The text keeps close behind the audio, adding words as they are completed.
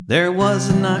There was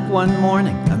a knock one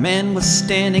morning, a man was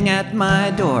standing at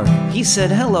my door. He said,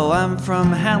 "Hello, I'm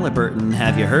from Halliburton,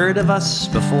 have you heard of us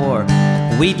before?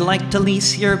 We'd like to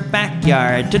lease your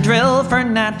backyard to drill for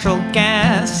natural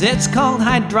gas. It's called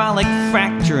hydraulic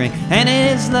fracturing, and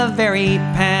it is the very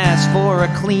pass for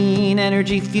a clean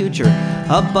energy future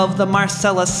above the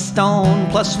Marcellus Stone.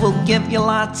 Plus we'll give you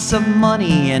lots of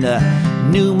money and a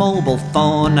new mobile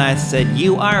phone." I said,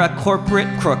 "You are a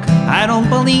corporate crook. I don't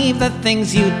believe the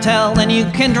things you tell, and you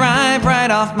can drive right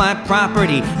off my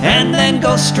property and then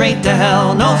go straight to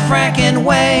hell. No fracking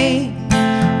way,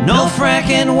 no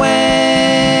fracking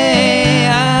way.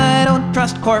 I don't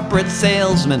trust corporate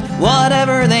salesmen,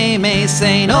 whatever they may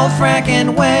say. No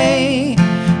fracking way,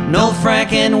 no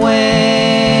fracking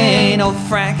way, no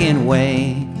fracking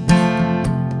way,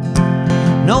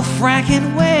 no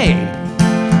fracking way,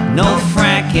 no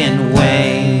fracking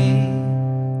way."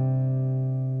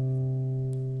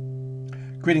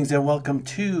 Greetings and welcome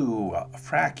to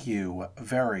Frack You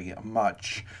Very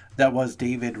Much. That was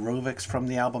David Rovics from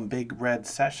the album Big Red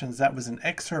Sessions. That was an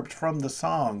excerpt from the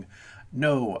song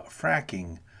No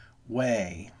Fracking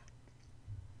Way.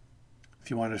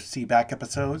 If you want to see back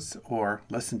episodes or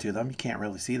listen to them, you can't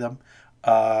really see them.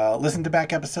 Listen to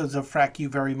back episodes of Frack You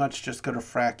Very Much. Just go to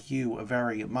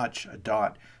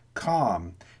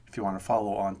frackyouverymuch.com. If you want to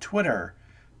follow on Twitter,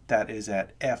 that is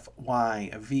at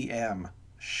FYVM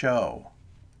Show.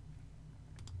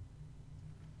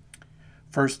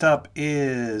 First up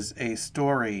is a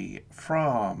story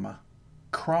from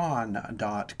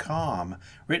Cron.com,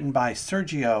 written by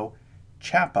Sergio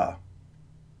Chapa.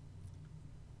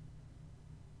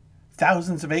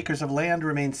 Thousands of acres of land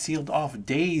remain sealed off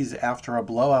days after a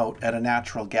blowout at a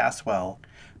natural gas well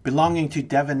belonging to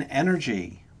Devon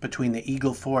Energy between the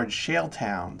Eagle Ford shale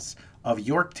towns of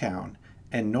Yorktown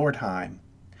and Nordheim.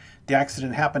 The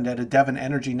accident happened at a Devon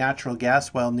Energy natural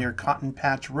gas well near Cotton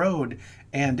Patch Road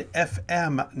and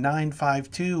FM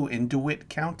 952 in DeWitt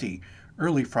County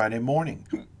early Friday morning.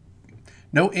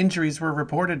 No injuries were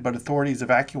reported, but authorities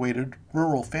evacuated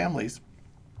rural families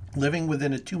living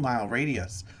within a 2-mile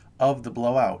radius of the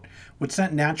blowout, which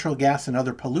sent natural gas and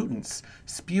other pollutants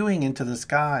spewing into the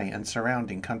sky and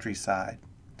surrounding countryside.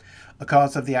 The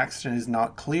cause of the accident is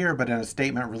not clear, but in a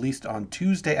statement released on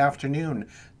Tuesday afternoon,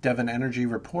 Devon Energy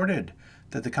reported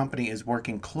that the company is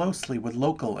working closely with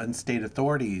local and state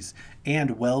authorities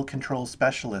and well control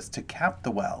specialists to cap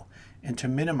the well and to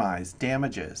minimize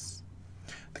damages.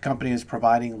 The company is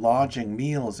providing lodging,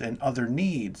 meals, and other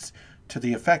needs to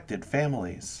the affected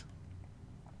families.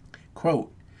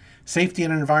 Quote, "Safety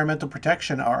and environmental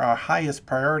protection are our highest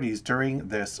priorities during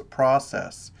this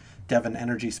process," Devon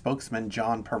Energy spokesman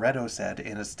John Pareto said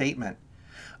in a statement.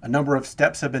 "A number of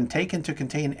steps have been taken to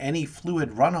contain any fluid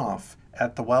runoff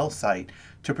at the well site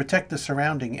to protect the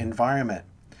surrounding environment.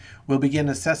 We'll begin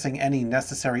assessing any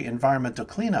necessary environmental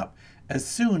cleanup as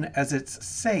soon as it's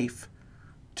safe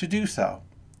to do so."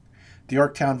 The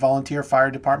Yorktown Volunteer Fire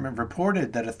Department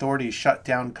reported that authorities shut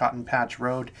down Cotton Patch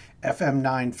Road FM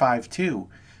 952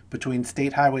 between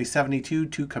State Highway 72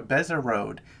 to Cabeza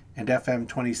Road and FM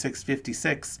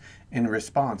 2656 in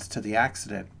response to the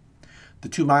accident. The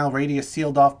 2-mile radius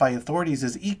sealed off by authorities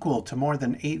is equal to more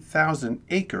than 8,000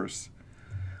 acres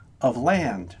of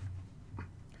land.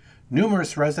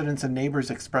 Numerous residents and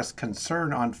neighbors expressed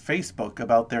concern on Facebook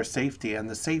about their safety and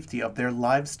the safety of their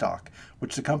livestock,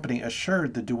 which the company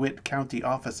assured the DeWitt County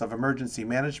Office of Emergency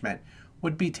Management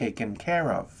would be taken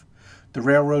care of. The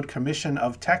Railroad Commission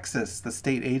of Texas, the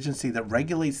state agency that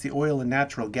regulates the oil and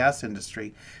natural gas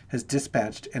industry, has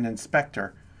dispatched an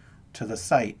inspector to the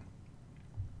site.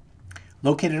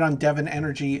 Located on Devon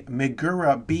Energy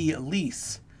Migura B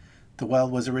lease, the well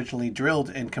was originally drilled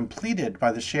and completed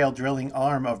by the shale drilling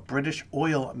arm of British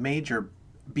oil major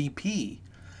BP,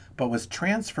 but was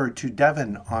transferred to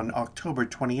Devon on October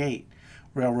 28,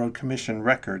 Railroad Commission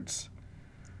records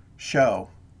show.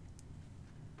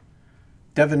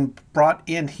 Devon brought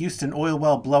in Houston oil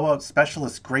well blowout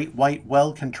specialist Great White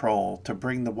Well Control to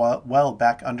bring the well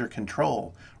back under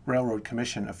control, Railroad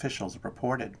Commission officials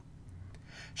reported.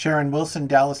 Sharon Wilson,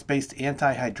 Dallas-based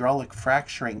anti-hydraulic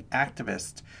fracturing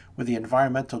activist with the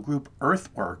environmental group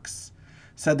Earthworks,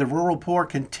 said the rural poor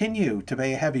continue to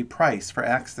pay a heavy price for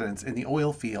accidents in the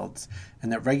oil fields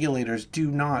and that regulators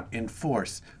do not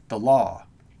enforce the law.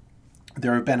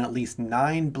 There have been at least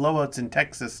 9 blowouts in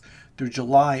Texas through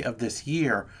July of this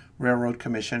year, Railroad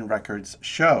Commission records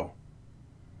show.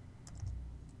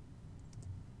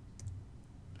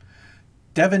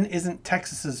 Devon isn't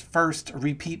Texas's first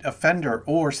repeat offender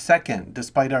or second,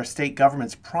 despite our state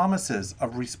government's promises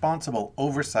of responsible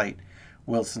oversight,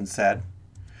 Wilson said.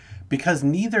 Because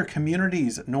neither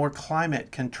communities nor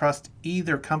climate can trust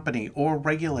either company or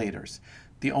regulators,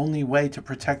 the only way to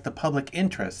protect the public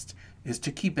interest is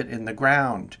to keep it in the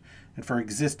ground. And for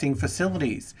existing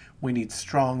facilities, we need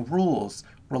strong rules,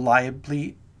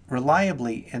 reliably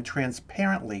and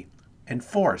transparently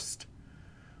enforced.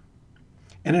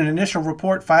 In an initial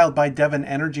report filed by Devon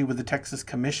Energy with the Texas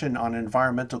Commission on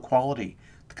Environmental Quality,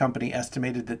 the company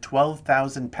estimated that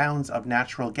 12,000 pounds of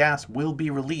natural gas will be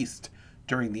released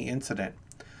during the incident.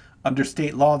 Under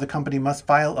state law, the company must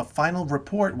file a final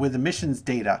report with emissions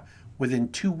data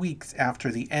within 2 weeks after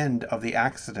the end of the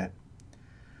accident.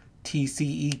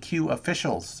 TCEQ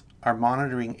officials are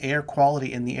monitoring air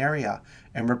quality in the area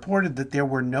and reported that there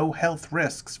were no health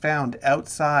risks found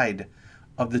outside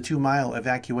of the 2-mile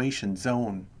evacuation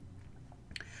zone.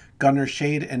 Gunnar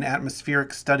Shade, an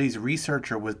atmospheric studies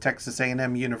researcher with Texas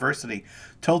A&M University,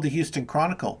 told the Houston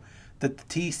Chronicle that the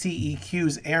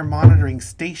TCEQ's air monitoring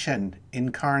station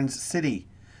in Karnes City,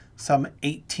 some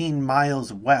 18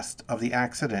 miles west of the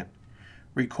accident,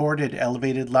 recorded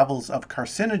elevated levels of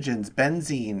carcinogens,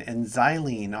 benzene, and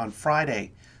xylene on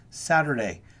Friday,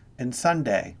 Saturday, and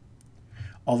Sunday.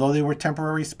 Although they were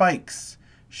temporary spikes,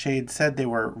 Shade said they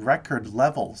were record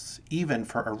levels, even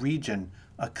for a region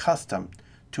accustomed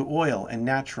to oil and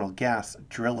natural gas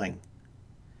drilling.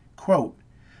 Quote,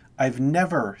 "I've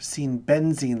never seen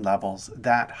benzene levels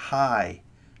that high,"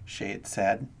 Shade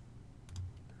said.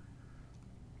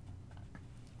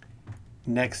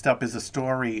 Next up is a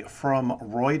story from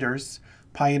Reuters.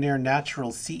 Pioneer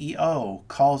Natural CEO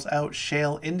calls out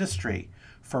shale industry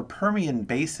for Permian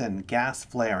Basin gas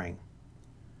flaring.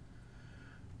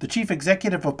 The chief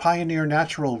executive of Pioneer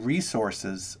Natural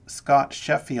Resources, Scott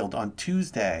Sheffield, on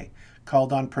Tuesday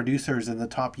called on producers in the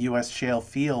top U.S. shale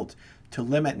field to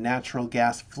limit natural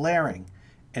gas flaring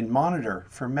and monitor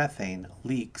for methane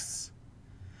leaks.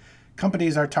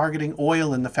 Companies are targeting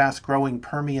oil in the fast-growing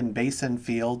Permian Basin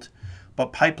field,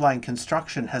 but pipeline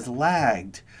construction has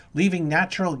lagged, leaving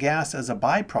natural gas as a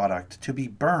byproduct to be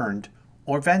burned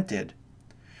or vented.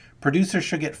 Producers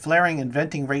should get flaring and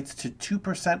venting rates to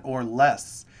 2% or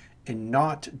less and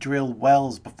not drill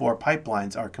wells before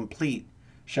pipelines are complete,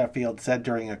 Sheffield said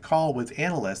during a call with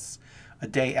analysts a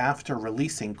day after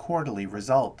releasing quarterly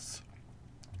results.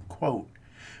 Quote,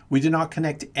 "We do not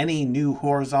connect any new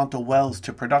horizontal wells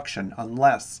to production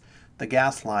unless the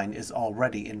gas line is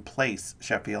already in place,"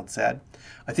 Sheffield said.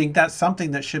 "I think that's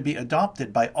something that should be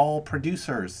adopted by all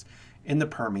producers in the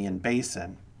Permian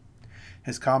Basin."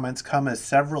 His comments come as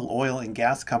several oil and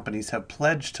gas companies have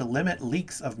pledged to limit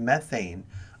leaks of methane,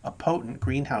 a potent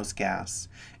greenhouse gas,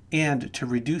 and to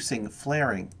reducing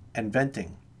flaring and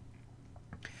venting.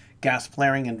 Gas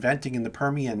flaring and venting in the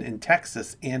Permian in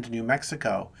Texas and New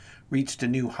Mexico reached a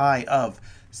new high of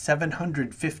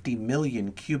 750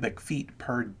 million cubic feet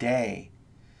per day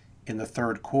in the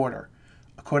third quarter,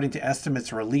 according to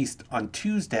estimates released on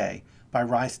Tuesday by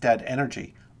Rystad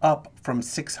Energy, up from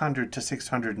 600 to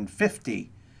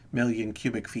 650 million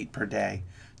cubic feet per day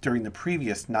during the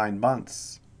previous 9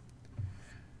 months.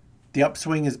 The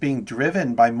upswing is being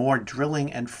driven by more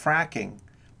drilling and fracking,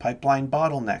 pipeline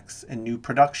bottlenecks, and new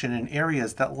production in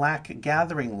areas that lack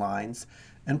gathering lines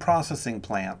and processing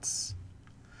plants.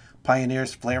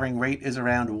 Pioneer's flaring rate is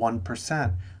around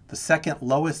 1%, the second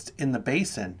lowest in the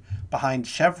basin, behind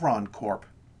Chevron Corp.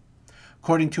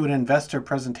 According to an investor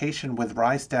presentation with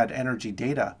Rystad Energy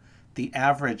data, the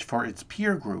average for its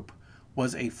peer group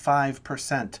was a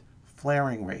 5%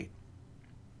 flaring rate.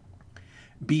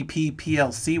 BP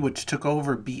plc, which took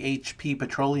over BHP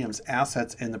Petroleum's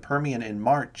assets in the Permian in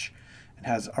March and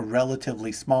has a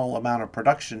relatively small amount of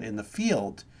production in the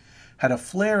field, had a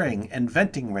flaring and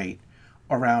venting rate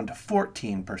around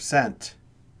 14%.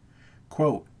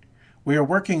 Quote, "We are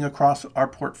working across our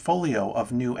portfolio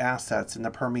of new assets in the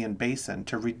Permian Basin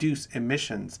to reduce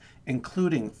emissions,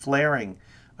 including flaring,"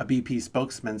 a BP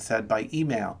spokesman said by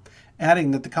email,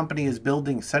 adding that the company is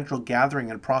building central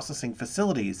gathering and processing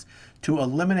facilities to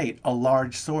eliminate a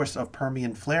large source of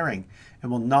Permian flaring and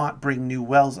will not bring new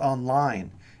wells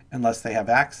online unless they have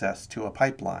access to a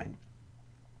pipeline.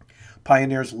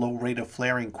 Pioneer's low rate of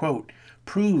flaring, quote,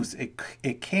 "proves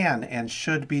it can and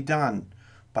should be done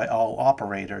by all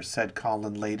operators," said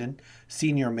Colin Layden,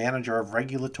 Senior Manager of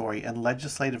Regulatory and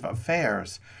Legislative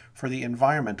Affairs for the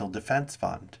Environmental Defense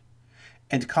Fund.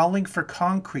 And calling for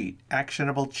concrete,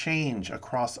 actionable change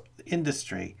across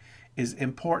industry is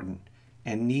important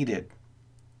and needed.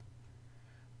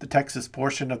 The Texas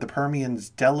portion of the Permian's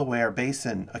Delaware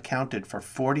Basin accounted for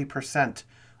 40%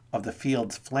 of the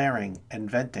field's flaring and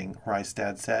venting,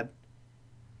 Rystad said.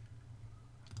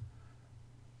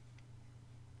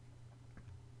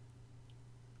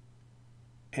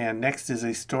 And next is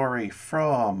a story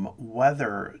from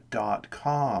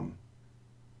weather.com.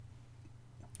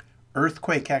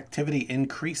 Earthquake activity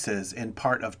increases in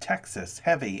part of Texas,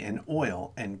 heavy in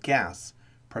oil and gas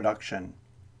production.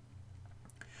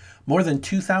 More than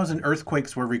 2,000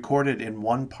 earthquakes were recorded in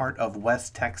one part of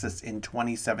West Texas in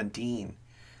 2017.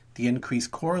 The increase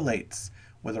correlates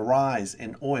with a rise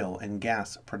in oil and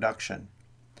gas production.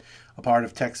 A part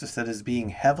of Texas that is being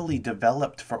heavily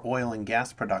developed for oil and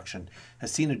gas production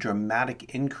has seen a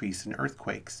dramatic increase in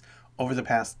earthquakes over the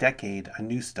past decade, a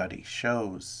new study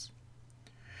shows.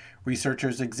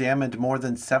 Researchers examined more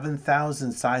than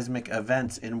 7,000 seismic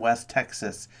events in West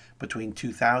Texas between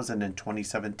 2000 and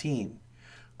 2017,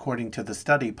 according to the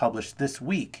study published this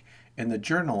week in the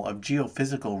Journal of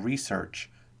Geophysical Research,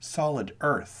 Solid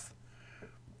Earth.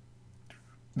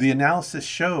 The analysis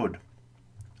showed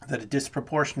that a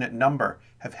disproportionate number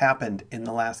have happened in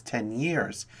the last 10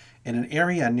 years in an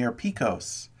area near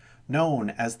Pecos, known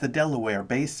as the Delaware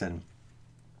Basin.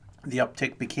 The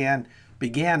uptick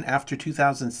began after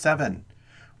 2007,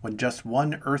 when just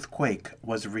one earthquake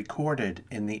was recorded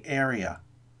in the area.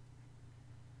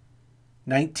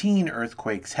 19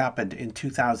 earthquakes happened in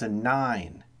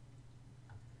 2009,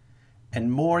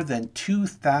 and more than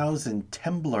 2,000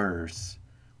 temblors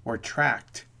were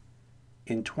tracked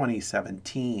in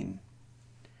 2017.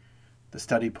 The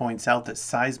study points out that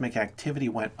seismic activity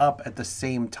went up at the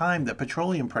same time that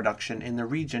petroleum production in the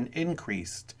region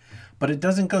increased, but it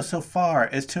doesn't go so far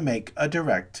as to make a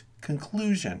direct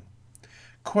conclusion.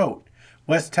 Quote,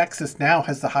 West Texas now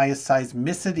has the highest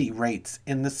seismicity rates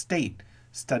in the state,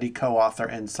 study co-author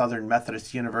and Southern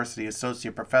Methodist University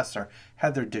Associate Professor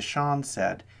Heather Deshawn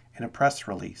said in a press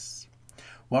release.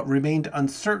 What remained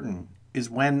uncertain is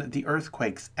when the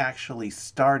earthquakes actually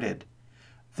started.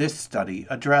 This study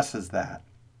addresses that.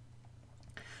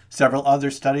 Several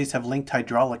other studies have linked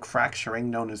hydraulic fracturing,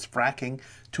 known as fracking,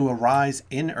 to a rise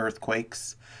in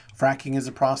earthquakes. Fracking is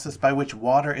a process by which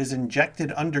water is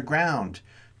injected underground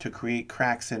to create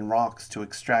cracks in rocks to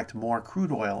extract more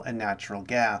crude oil and natural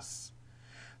gas.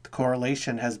 The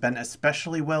correlation has been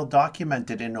especially well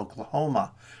documented in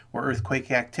Oklahoma, where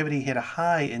earthquake activity hit a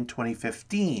high in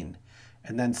 2015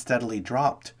 and then steadily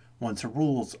dropped once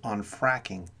rules on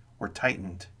fracking were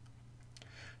tightened.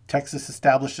 Texas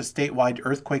established a statewide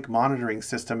earthquake monitoring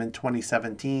system in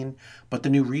 2017, but the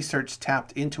new research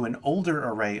tapped into an older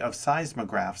array of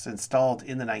seismographs installed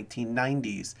in the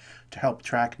 1990s to help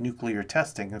track nuclear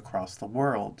testing across the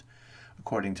world,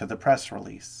 according to the press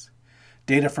release.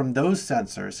 Data from those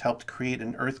sensors helped create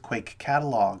an earthquake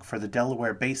catalog for the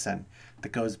Delaware Basin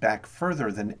that goes back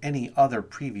further than any other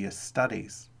previous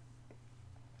studies.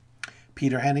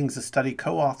 Peter Hennings, a study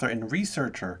co-author and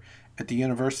researcher at the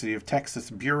University of Texas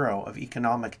Bureau of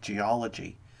Economic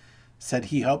Geology, said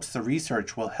he hopes the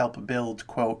research will help build,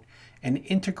 quote, an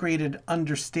integrated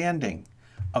understanding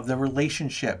of the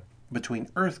relationship between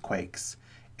earthquakes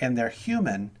and their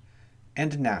human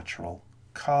and natural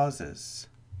causes.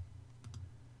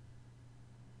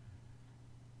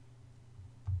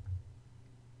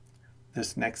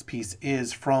 This next piece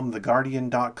is from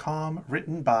theguardian.com,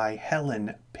 written by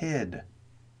Helen Pidd.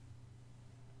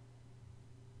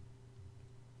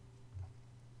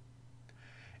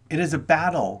 It is a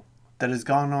battle that has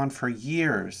gone on for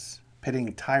years,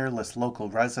 pitting tireless local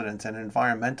residents and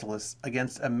environmentalists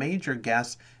against a major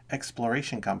gas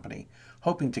exploration company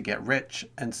hoping to get rich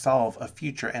and solve a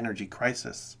future energy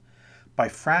crisis by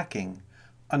fracking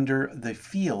under the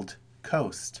Field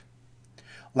Coast.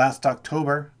 Last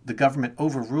October, the government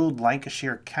overruled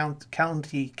Lancashire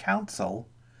County Council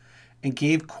and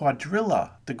gave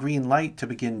Cuadrilla the green light to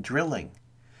begin drilling,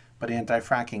 but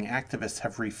anti-fracking activists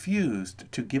have refused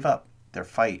to give up their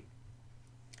fight.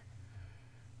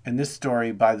 And this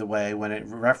story, by the way, when it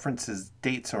references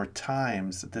dates or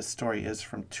times, this story is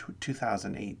from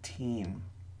 2018.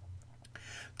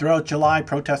 Throughout July,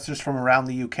 protesters from around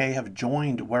the UK have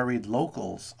joined worried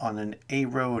locals on an A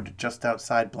road just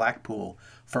outside Blackpool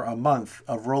for a month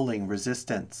of rolling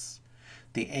resistance.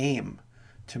 The aim,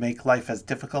 to make life as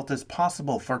difficult as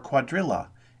possible for Cuadrilla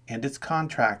and its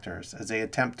contractors as they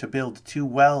attempt to build 2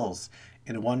 wells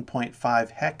in a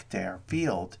 1.5 hectare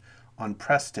field on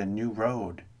Preston New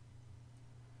Road.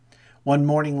 One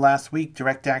morning last week,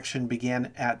 direct action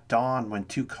began at dawn when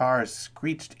 2 cars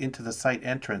screeched into the site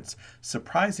entrance,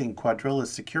 surprising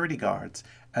Cuadrilla's security guards,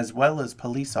 as well as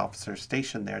police officers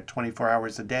stationed there 24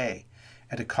 hours a day,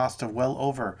 at a cost of well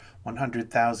over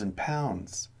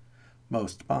 £100,000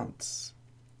 most months.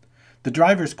 The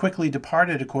drivers quickly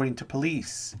departed, according to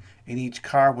police. In each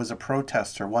car was a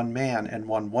protester, 1 man and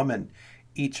 1 woman,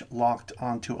 each locked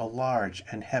onto a large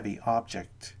and heavy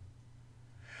object.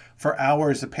 For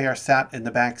hours, the pair sat in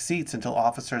the back seats until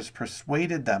officers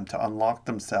persuaded them to unlock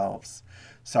themselves.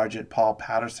 Sergeant Paul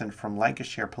Patterson from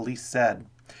Lancashire Police said.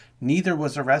 Neither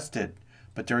was arrested,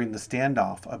 but during the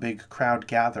standoff, a big crowd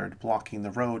gathered, blocking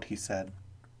the road, he said.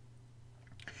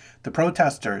 The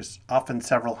protesters, often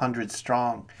several hundred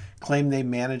strong, claim they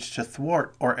managed to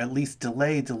thwart or at least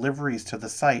delay deliveries to the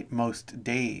site most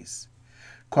days.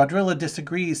 Cuadrilla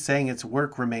disagrees, saying its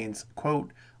work remains,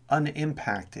 quote,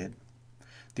 unimpacted.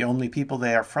 The only people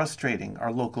they are frustrating are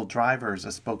local drivers,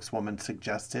 a spokeswoman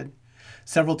suggested.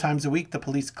 Several times a week, the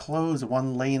police close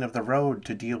one lane of the road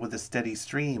to deal with a steady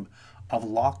stream of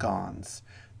lock-ons,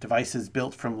 devices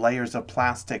built from layers of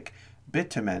plastic,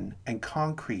 bitumen, and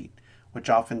concrete, which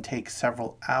often take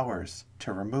several hours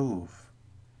to remove.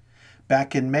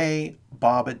 Back in May,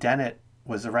 Bob Dennett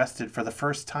was arrested for the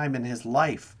first time in his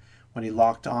life when he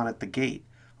locked on at the gate,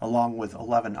 along with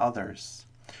 11 others.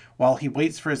 While he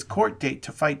waits for his court date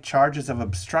to fight charges of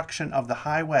obstruction of the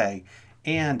highway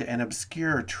and an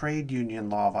obscure trade union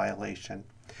law violation,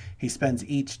 he spends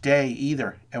each day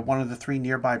either at one of the 3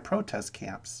 nearby protest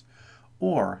camps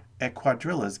or at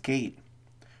Cuadrilla's gate.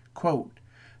 Quote,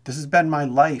 "This has been my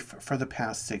life for the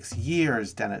past 6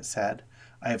 years, Dennett said.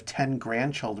 I have 10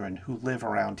 grandchildren who live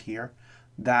around here.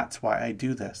 That's why I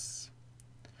do this."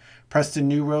 Preston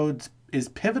New Roads is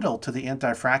pivotal to the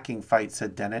anti-fracking fight,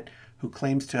 said Dennett, who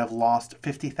claims to have lost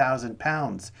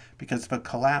 £50,000 because of a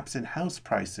collapse in house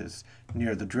prices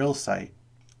near the drill site.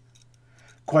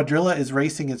 Cuadrilla is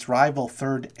racing its rival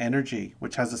Third Energy,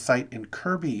 which has a site in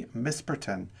Kirby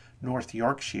Misperton, North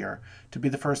Yorkshire, to be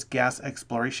the first gas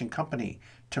exploration company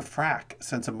to frack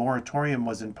since a moratorium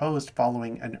was imposed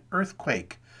following an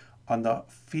earthquake on the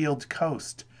Field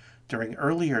Coast during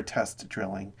earlier test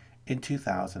drilling in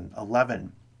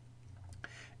 2011.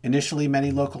 Initially,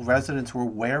 many local residents were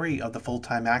wary of the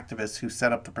full-time activists who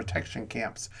set up the protection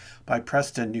camps by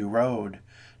Preston New Road.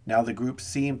 Now the groups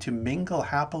seem to mingle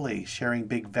happily, sharing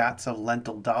big vats of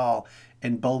lentil dal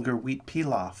and bulgur wheat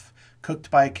pilaf, cooked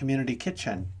by a community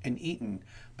kitchen and eaten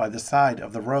by the side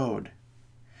of the road.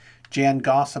 Jan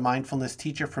Goss, a mindfulness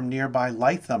teacher from nearby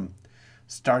Lytham,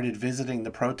 started visiting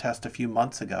the protest a few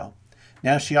months ago.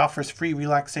 Now she offers free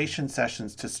relaxation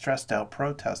sessions to stressed-out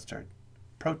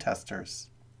protesters.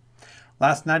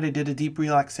 Last night I did a deep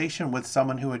relaxation with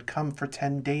someone who had come for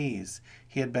 10 days.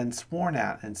 He had been sworn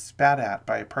at and spat at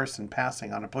by a person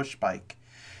passing on a push bike.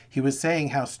 He was saying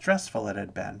how stressful it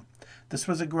had been. This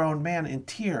was a grown man in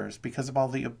tears because of all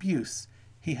the abuse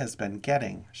he has been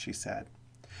getting, she said.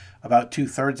 About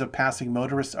 2/3 of passing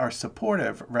motorists are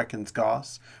supportive, reckons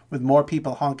Goss, with more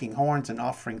people honking horns and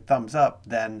offering thumbs up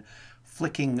than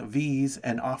flicking V's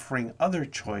and offering other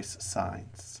choice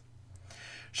signs.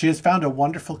 She has found a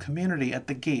wonderful community at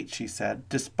the gate, she said,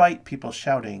 despite people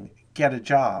shouting, "Get a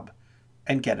job,"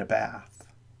 and "Get a bath."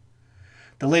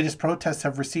 The latest protests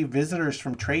have received visitors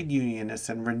from trade unionists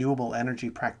and renewable energy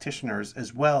practitioners,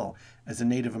 as well as a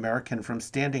Native American from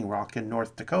Standing Rock in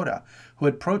North Dakota, who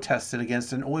had protested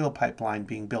against an oil pipeline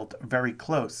being built very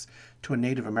close to a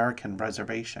Native American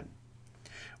reservation.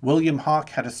 William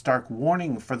Hawke had a stark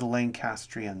warning for the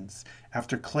Lancastrians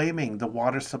after claiming the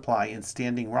water supply in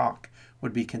Standing Rock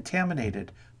would be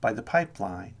contaminated by the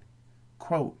pipeline.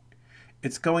 Quote,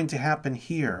 "It's going to happen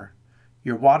here.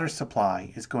 Your water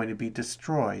supply is going to be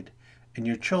destroyed, and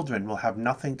your children will have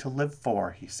nothing to live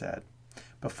for," he said,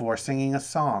 before singing a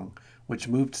song which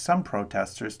moved some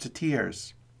protesters to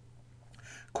tears.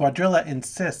 Cuadrilla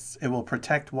insists it will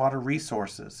protect water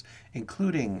resources,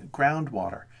 including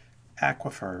groundwater,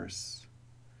 aquifers.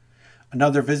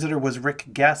 Another visitor was Rick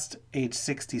Guest, age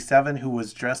 67, who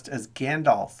was dressed as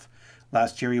Gandalf.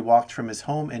 Last year he walked from his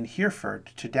home in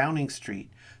Hereford to Downing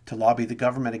Street to lobby the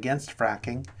government against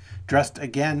fracking, dressed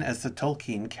again as the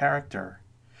Tolkien character.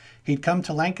 He'd come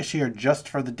to Lancashire just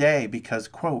for the day because,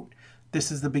 quote, "This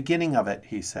is the beginning of it,"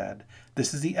 he said.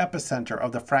 "This is the epicenter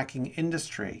of the fracking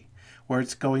industry, where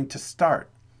it's going to start.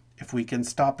 If we can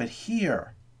stop it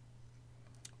here,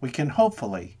 we can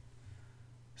hopefully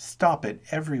stop it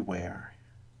everywhere."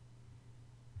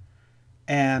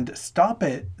 And stop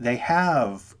it, they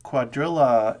have.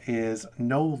 Cuadrilla is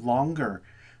no longer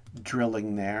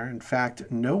drilling there. In fact,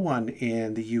 no one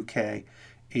in the UK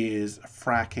is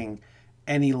fracking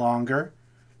any longer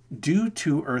due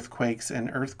to earthquakes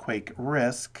and earthquake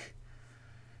risk.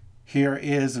 Here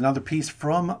is another piece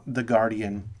from The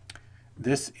Guardian.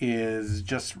 This is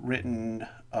just written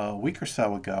a week or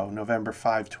so ago, November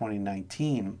 5,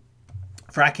 2019.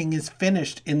 Fracking is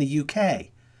finished in the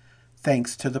UK,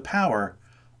 thanks to the power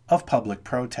of public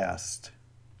protest.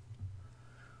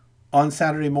 On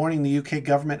Saturday morning, the UK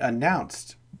government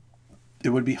announced it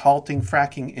would be halting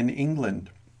fracking in England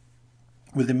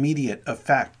with immediate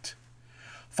effect.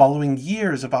 Following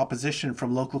years of opposition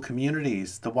from local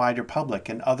communities, the wider public,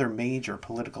 and other major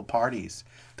political parties,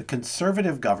 the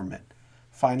Conservative government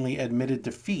finally admitted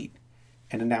defeat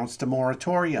and announced a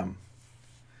moratorium.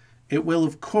 It will,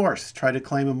 of course, try to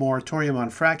claim a moratorium on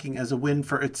fracking as a win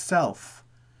for itself.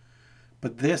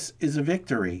 But this is a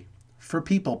victory for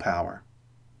people power.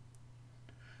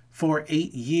 For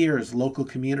 8 years, local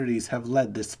communities have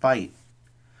led this fight.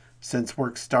 Since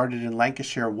work started in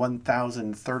Lancashire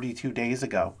 1,032 days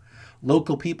ago,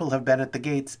 local people have been at the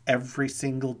gates every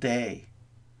single day.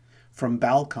 From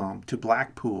Balcombe to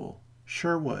Blackpool,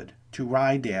 Sherwood to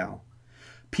Rydale,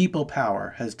 people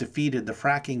power has defeated the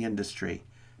fracking industry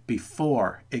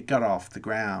before it got off the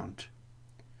ground.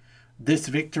 This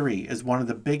victory is one of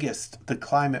the biggest the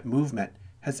climate movement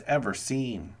has ever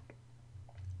seen.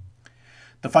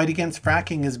 The fight against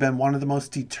fracking has been one of the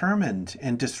most determined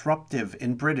and disruptive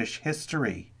in British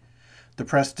history. The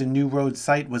Preston New Road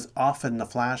site was often the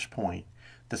flashpoint,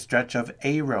 the stretch of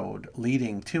A Road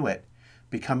leading to it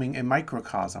becoming a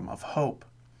microcosm of hope,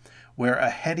 where a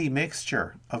heady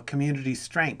mixture of community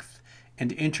strength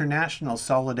and international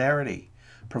solidarity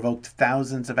provoked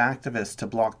thousands of activists to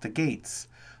block the gates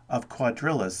of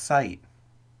Quadrilla's site.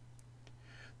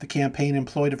 The campaign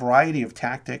employed a variety of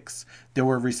tactics. There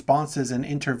were responses and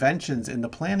interventions in the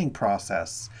planning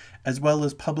process, as well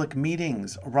as public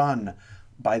meetings run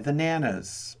by the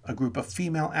Nanas, a group of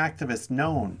female activists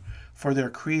known for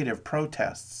their creative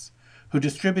protests, who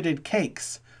distributed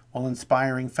cakes while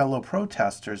inspiring fellow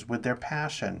protesters with their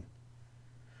passion.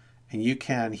 And you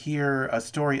can hear a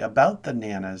story about the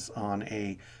Nanas on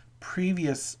a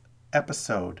previous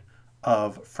episode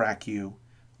of Frack You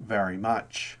Very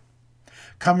Much.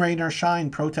 Come rain or shine,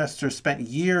 protesters spent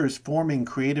years forming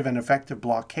creative and effective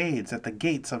blockades at the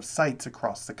gates of sites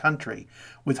across the country,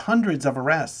 with hundreds of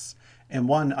arrests and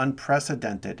 1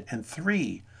 unprecedented and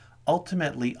 3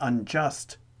 ultimately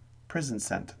unjust prison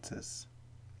sentences.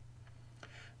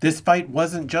 This fight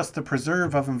wasn't just the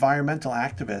preserve of environmental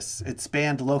activists. It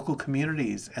spanned local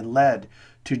communities and led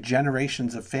to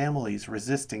generations of families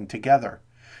resisting together.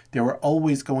 They were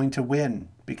always going to win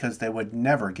because they would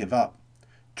never give up,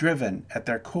 driven at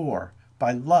their core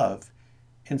by love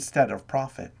instead of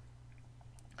profit.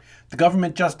 The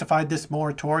government justified this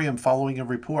moratorium following a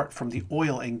report from the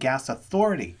Oil and Gas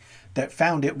Authority that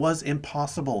found it was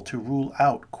impossible to rule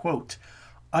out, quote,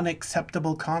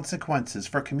 unacceptable consequences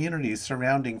for communities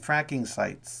surrounding fracking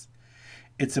sites.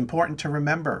 It's important to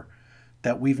remember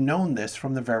that we've known this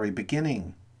from the very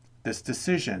beginning. This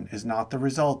decision is not the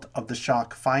result of the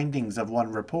shock findings of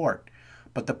one report,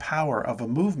 but the power of a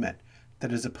movement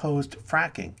that has opposed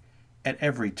fracking at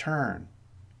every turn.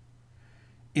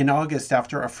 In August,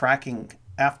 after a fracking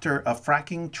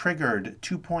triggered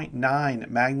 2.9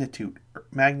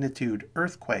 magnitude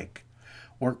earthquake,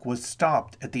 work was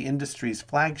stopped at the industry's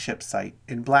flagship site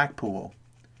in Blackpool.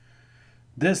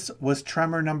 This was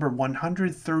tremor number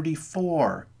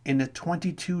 134 in a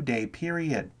 22-day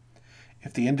period.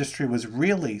 If the industry was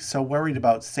really so worried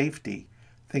about safety,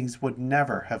 things would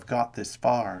never have got this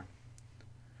far.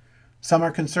 Some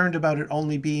are concerned about it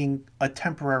only being a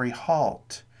temporary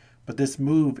halt, but this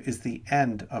move is the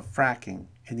end of fracking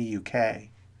in the UK.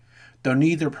 Though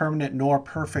neither permanent nor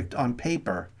perfect on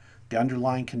paper, the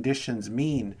underlying conditions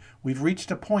mean we've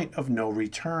reached a point of no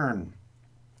return.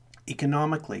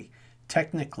 Economically,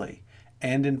 technically,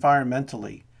 and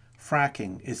environmentally,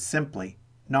 fracking is simply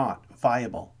not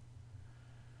viable.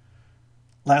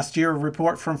 Last year, a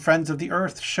report from Friends of the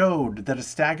Earth showed that a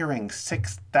staggering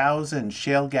 6,000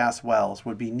 shale gas wells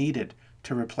would be needed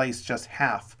to replace just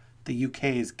half the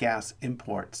UK's gas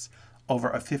imports over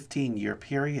a 15-year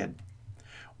period.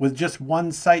 With just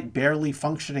one site barely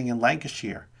functioning in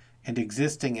Lancashire and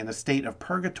existing in a state of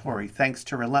purgatory thanks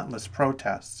to relentless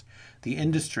protests, the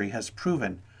industry has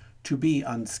proven to be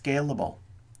unscalable.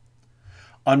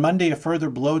 On Monday, a further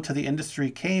blow to the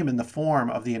industry came in the form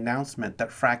of the announcement that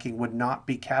fracking would not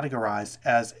be categorized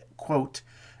as, quote,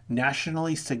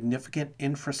 nationally significant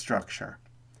infrastructure.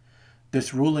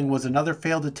 This ruling was another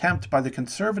failed attempt by the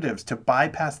Conservatives to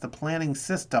bypass the planning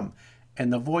system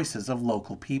and the voices of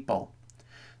local people.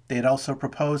 They had also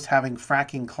proposed having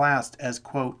fracking classed as,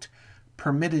 quote,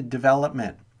 permitted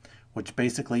development, which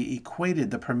basically equated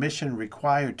the permission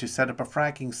required to set up a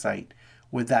fracking site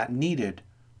with that needed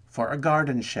for a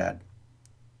garden shed.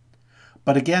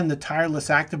 But again, the tireless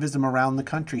activism around the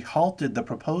country halted the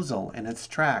proposal in its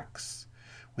tracks,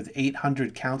 with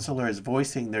 800 councillors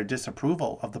voicing their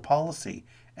disapproval of the policy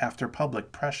after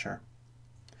public pressure.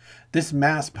 This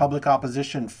mass public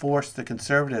opposition forced the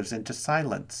Conservatives into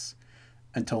silence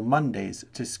until Monday's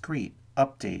discreet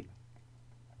update.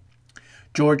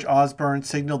 George Osborne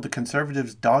signaled the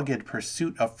Conservatives' dogged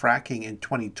pursuit of fracking in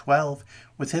 2012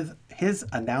 with his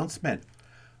announcement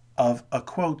of a,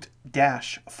 quote,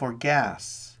 dash for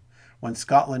gas. When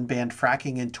Scotland banned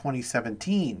fracking in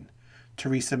 2017,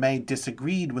 Theresa May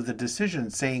disagreed with the decision,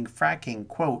 saying fracking,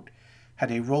 quote,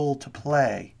 had a role to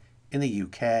play in the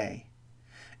UK.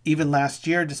 Even last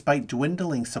year, despite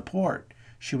dwindling support,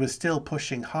 she was still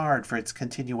pushing hard for its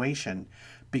continuation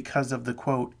because of the,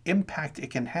 quote, impact it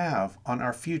can have on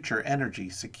our future energy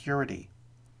security.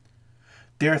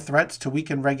 Their threats to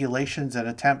weaken regulations and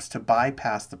attempts to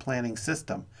bypass the planning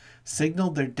system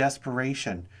signaled their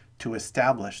desperation to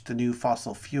establish the new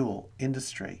fossil fuel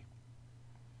industry.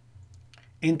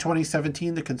 In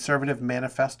 2017, the Conservative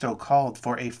Manifesto called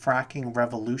for a fracking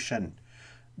revolution,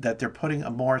 that they're putting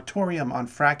a moratorium on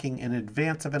fracking in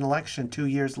advance of an election 2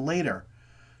 years later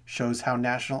shows how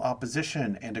national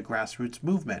opposition and a grassroots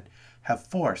movement have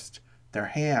forced their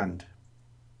hand.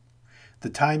 The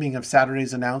timing of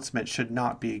Saturday's announcement should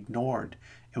not be ignored.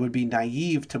 It would be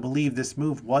naive to believe this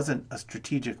move wasn't a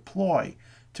strategic ploy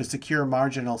to secure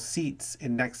marginal seats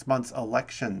in next month's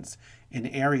elections in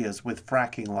areas with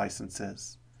fracking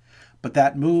licenses. But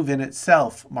that move in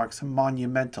itself marks a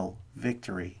monumental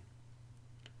victory.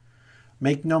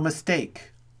 Make no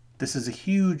mistake, this is a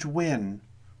huge win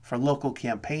for local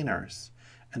campaigners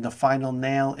and the final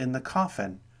nail in the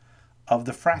coffin of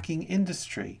the fracking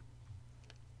industry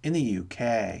in the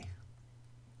UK.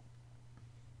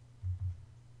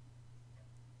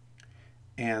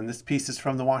 And this piece is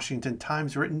from the Washington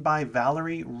Times, written by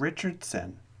Valerie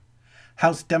Richardson.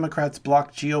 House Democrats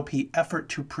block GOP effort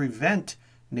to prevent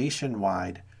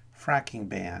nationwide fracking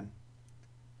ban.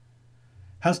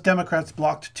 House Democrats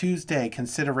blocked Tuesday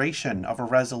consideration of a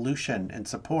resolution in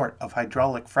support of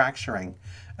hydraulic fracturing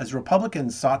as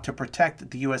Republicans sought to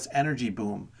protect the U.S. energy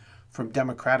boom from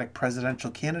Democratic presidential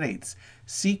candidates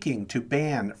seeking to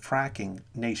ban fracking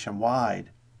nationwide.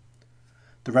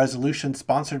 The resolution,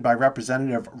 sponsored by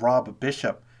Representative Rob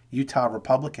Bishop, Utah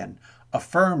Republican,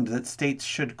 affirmed that states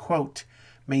should, quote,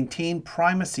 maintain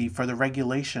primacy for the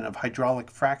regulation of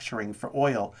hydraulic fracturing for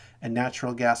oil and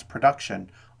natural gas production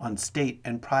on state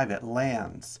and private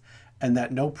lands, and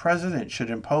that no president should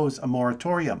impose a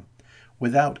moratorium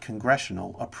without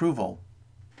congressional approval.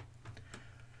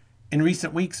 In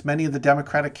recent weeks, many of the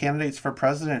Democratic candidates for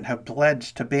president have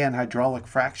pledged to ban hydraulic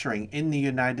fracturing in the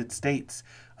United States,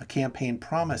 a campaign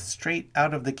promise straight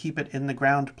out of the Keep It in the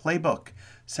Ground playbook,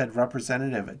 said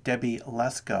Representative Debbie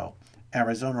Lesko,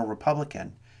 Arizona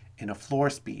Republican, in a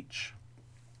floor speech.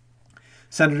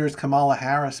 Senators Kamala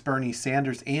Harris, Bernie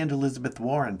Sanders, and Elizabeth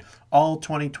Warren, all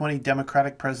 2020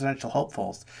 Democratic presidential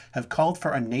hopefuls, have called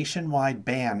for a nationwide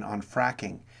ban on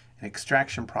fracking, an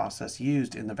extraction process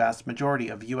used in the vast majority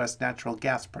of U.S. natural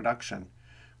gas production.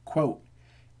 Quote,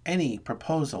 any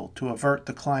proposal to avert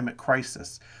the climate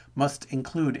crisis must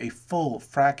include a full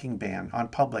fracking ban on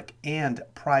public and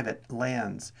private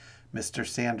lands, Mr.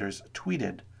 Sanders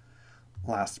tweeted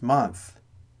last month.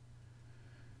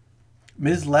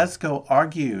 Ms. Lesko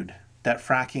argued that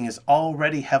fracking is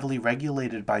already heavily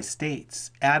regulated by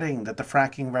states, adding that the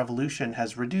fracking revolution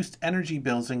has reduced energy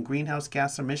bills and greenhouse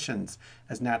gas emissions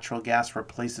as natural gas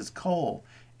replaces coal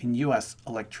in U.S.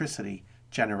 electricity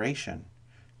generation.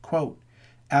 Quote,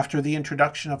 after the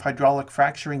introduction of hydraulic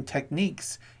fracturing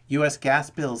techniques, U.S. gas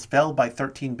bills fell by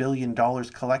 $13 billion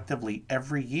collectively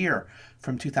every year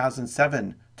from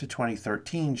 2007 to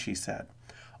 2013, she said.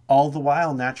 All the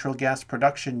while, natural gas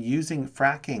production using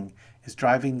fracking is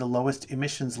driving the lowest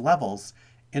emissions levels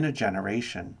in a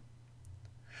generation.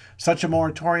 Such a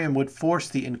moratorium would force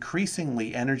the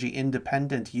increasingly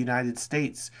energy-independent United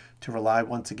States to rely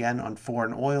once again on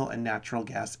foreign oil and natural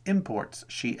gas imports,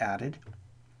 she added.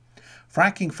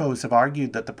 Fracking foes have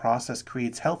argued that the process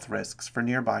creates health risks for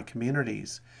nearby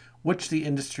communities, which the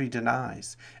industry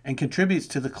denies, and contributes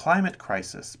to the climate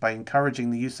crisis by encouraging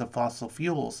the use of fossil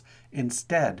fuels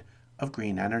instead of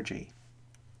green energy.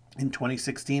 In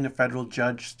 2016, a federal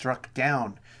judge struck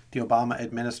down the Obama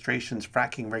administration's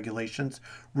fracking regulations,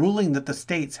 ruling that the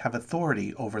states have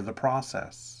authority over the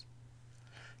process.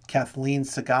 Kathleen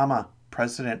Sagama,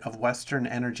 president of Western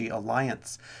Energy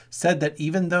Alliance, said that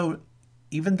even though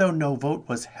no vote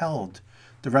was held,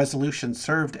 the resolution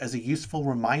served as a useful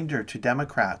reminder to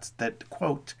Democrats that,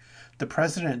 quote, the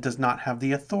president does not have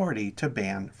the authority to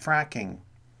ban fracking.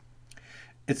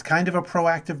 It's kind of a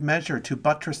proactive measure to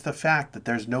buttress the fact that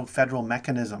there's no federal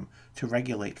mechanism to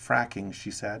regulate fracking, she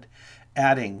said,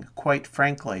 adding, quite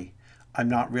frankly, I'm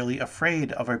not really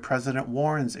afraid of a President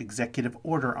Warren's executive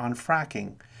order on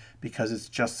fracking because it's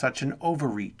just such an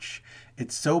overreach.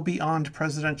 It's so beyond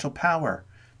presidential power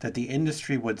that the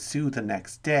industry would sue the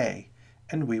next day,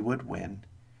 and we would win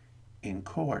in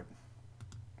court.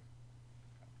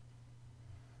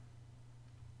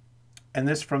 And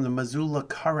this from the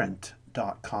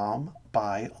MissoulaCurrent.com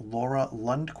by Laura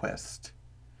Lundquist.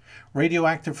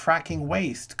 Radioactive fracking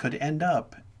waste could end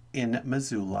up in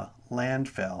Missoula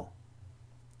landfill.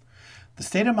 The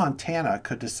state of Montana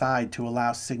could decide to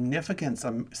allow significant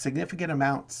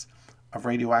amounts of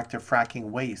radioactive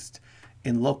fracking waste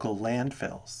in local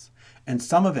landfills, and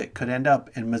some of it could end up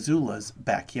in Missoula's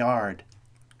backyard.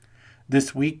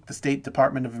 This week, the State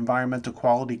Department of Environmental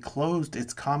Quality closed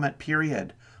its comment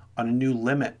period on a new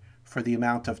limit for the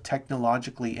amount of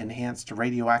technologically enhanced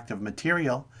radioactive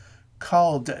material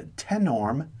called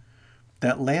TENORM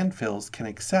that landfills can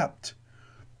accept.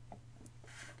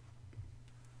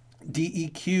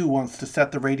 DEQ wants to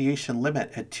set the radiation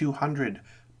limit at 200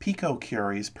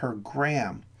 picocuries per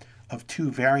gram of two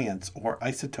variants or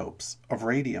isotopes of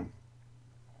radium.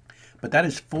 But that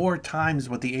is 4 times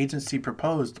what the agency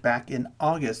proposed back in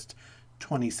August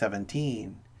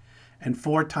 2017, and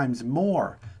 4 times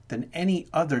more than any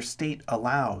other state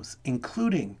allows,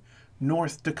 including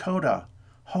North Dakota,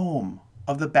 home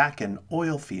of the Bakken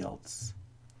oil fields.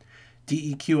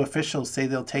 DEQ officials say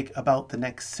they'll take about the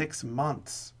next 6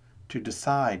 months to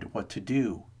decide what to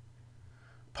do.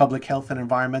 Public health and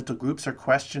environmental groups are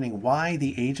questioning why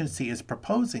the agency is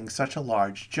proposing such a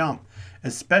large jump,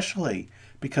 especially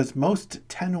because most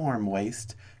TENORM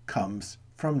waste comes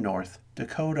from North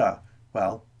Dakota.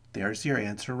 Well, there's your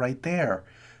answer right there.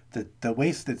 The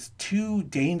waste that's too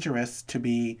dangerous to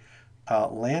be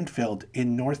landfilled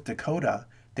in North Dakota,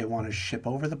 they want to ship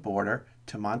over the border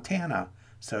to Montana.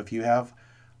 So if you have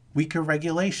weaker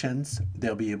regulations,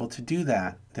 they'll be able to do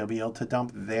that. They'll be able to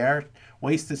dump their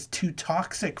waste that's too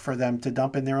toxic for them to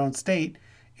dump in their own state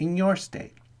in your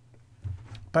state.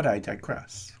 But I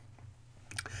digress.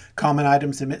 Common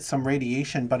items emit some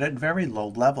radiation, but at very low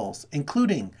levels,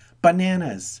 including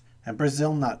bananas and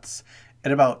Brazil nuts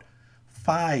at about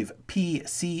 5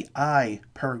 pci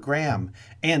per gram,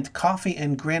 and coffee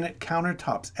and granite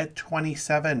countertops at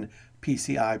 27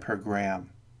 pci per gram.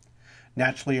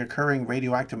 Naturally occurring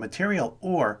radioactive material,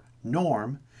 or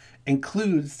NORM,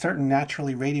 includes certain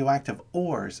naturally radioactive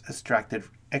ores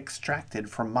extracted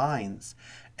from mines,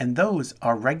 and those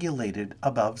are regulated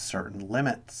above certain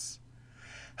limits.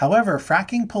 However,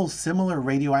 fracking pulls similar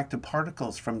radioactive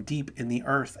particles from deep in the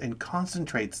earth and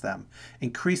concentrates them,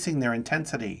 increasing their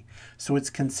intensity, so it's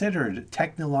considered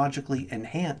technologically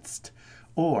enhanced,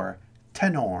 or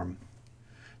TENORM.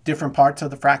 Different parts of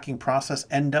the fracking process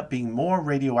end up being more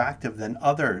radioactive than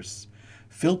others.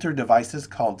 Filter devices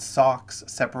called SOx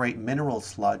separate mineral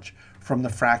sludge from the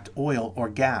fracked oil or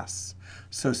gas.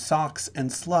 So SOx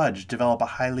and sludge develop a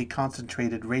highly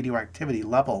concentrated radioactivity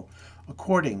level,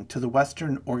 according to the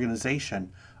Western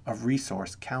Organization of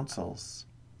Resource Councils.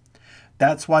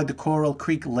 That's why the Coral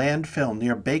Creek landfill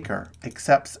near Baker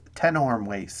accepts TENORM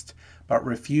waste, but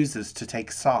refuses to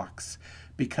take SOx,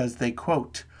 because they,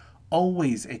 quote,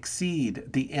 always exceed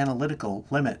the analytical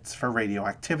limits for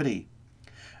radioactivity.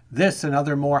 This and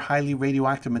other more highly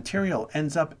radioactive material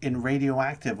ends up in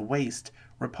radioactive waste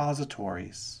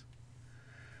repositories.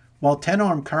 While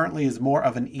TENORM currently is more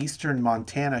of an eastern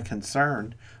Montana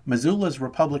concern, Missoula's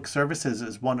Republic Services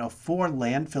is one of 4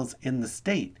 landfills in the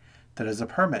state that has a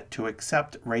permit to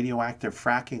accept radioactive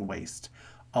fracking waste,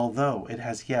 although it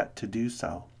has yet to do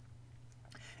so.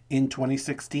 In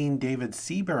 2016, David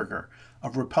Seeberger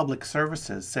of Republic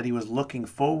Services said he was looking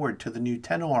forward to the new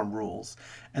TENORM rules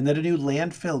and that a new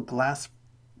landfill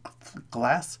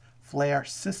glass flare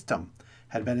system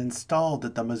had been installed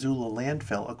at the Missoula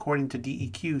landfill, according to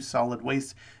DEQ Solid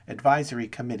Waste Advisory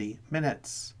Committee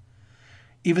minutes.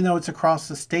 Even though it's across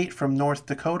the state from North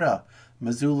Dakota,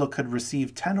 Missoula could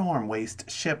receive TENORM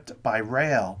waste shipped by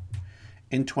rail.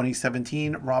 In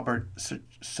 2017, Robert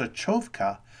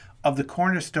Sochovka of the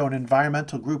Cornerstone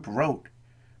Environmental Group wrote,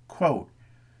 quote,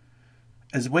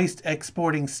 as waste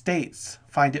exporting states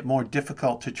find it more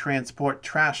difficult to transport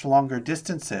trash longer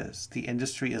distances, the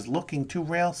industry is looking to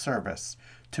rail service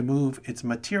to move its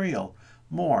material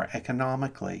more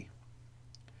economically.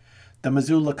 The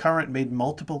Missoula Current made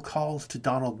multiple calls to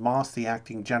Donald Moss, the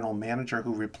acting general manager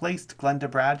who replaced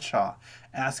Glenda Bradshaw,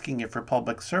 asking if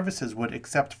Republic Services would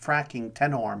accept fracking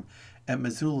TENORM at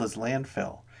Missoula's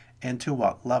landfill, and to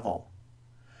what level.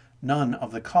 None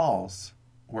of the calls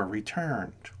were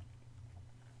returned.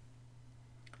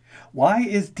 Why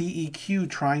is DEQ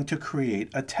trying to create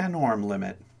a TENORM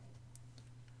limit?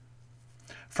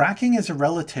 Fracking is a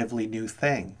relatively new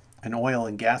thing, and oil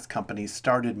and gas companies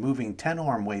started moving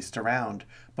TENORM waste around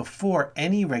before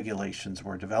any regulations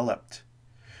were developed.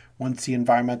 once the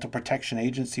Environmental Protection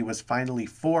Agency was finally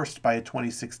forced by a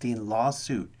 2016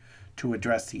 lawsuit to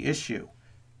address the issue,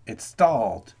 it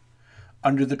stalled.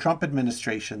 Under the Trump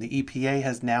administration, the EPA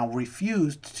has now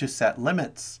refused to set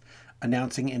limits,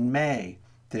 announcing in May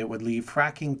that it would leave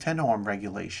fracking TENORM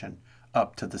regulation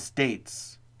up to the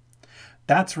states.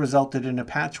 That's resulted in a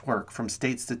patchwork from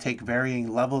states that take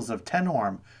varying levels of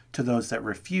TENORM to those that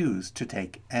refuse to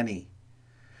take any.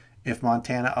 If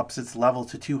Montana ups its level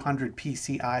to 200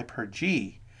 pci per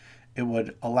G, it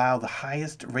would allow the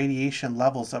highest radiation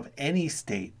levels of any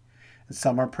state, and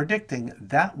some are predicting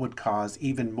that would cause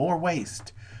even more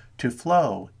waste to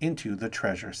flow into the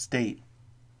Treasure State.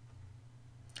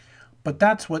 But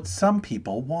that's what some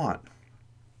people want.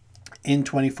 In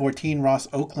 2014, Ross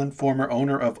Oakland, former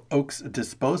owner of Oaks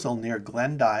Disposal near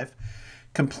Glendive,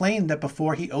 complained that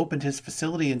before he opened his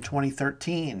facility in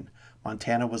 2013,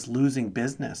 Montana was losing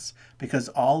business because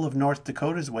all of North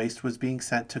Dakota's waste was being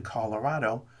sent to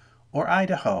Colorado or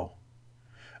Idaho.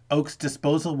 Oaks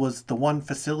Disposal was the one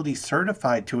facility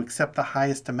certified to accept the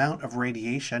highest amount of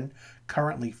radiation,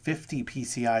 currently 50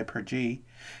 pci per G,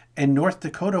 and North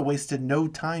Dakota wasted no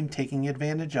time taking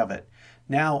advantage of it.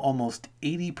 Now almost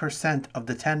 80% of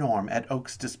the TENORM at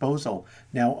Oaks Disposal,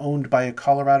 now owned by a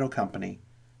Colorado company,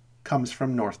 comes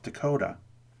from North Dakota.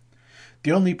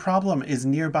 The only problem is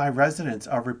nearby residents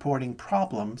are reporting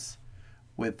problems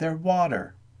with their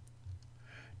water.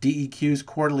 DEQ's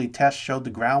quarterly test showed the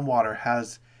groundwater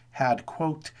has had,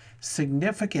 quote,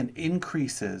 significant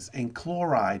increases in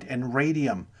chloride and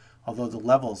radium, although the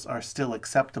levels are still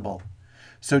acceptable.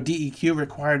 So DEQ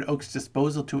required Oaks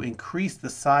Disposal to increase the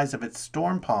size of its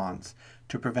storm ponds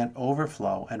to prevent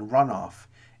overflow and runoff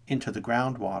into the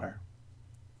groundwater.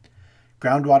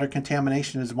 Groundwater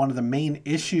contamination is one of the main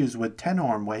issues with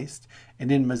TENORM waste,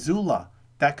 and in Missoula,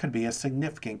 that could be a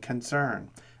significant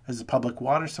concern, as the public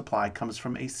water supply comes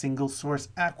from a single-source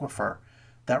aquifer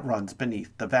that runs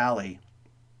beneath the valley.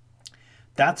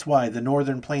 That's why the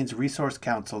Northern Plains Resource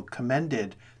Council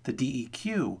commended the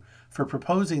DEQ for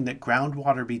proposing that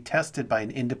groundwater be tested by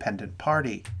an independent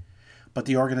party. But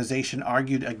the organization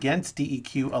argued against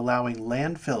DEQ allowing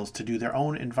landfills to do their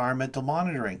own environmental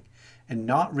monitoring and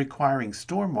not requiring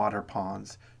stormwater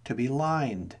ponds to be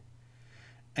lined.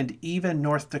 And even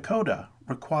North Dakota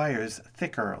requires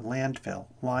thicker landfill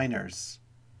liners.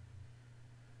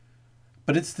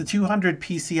 But it's the 200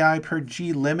 pci per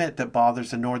G limit that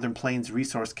bothers the Northern Plains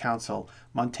Resource Council,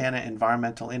 Montana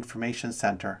Environmental Information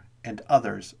Center, and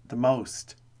others the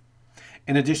most.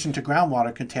 In addition to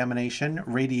groundwater contamination,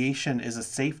 radiation is a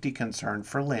safety concern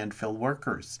for landfill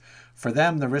workers. For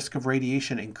them, the risk of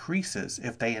radiation increases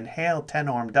if they inhale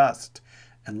TENORM dust,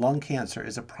 and lung cancer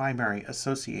is a primary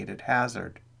associated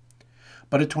hazard.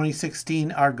 But a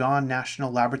 2016 Argonne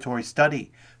National Laboratory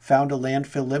study found a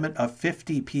landfill limit of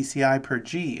 50 pci per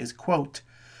G is, quote,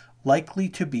 likely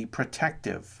to be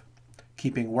protective,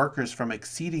 keeping workers from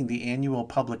exceeding the annual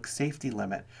public safety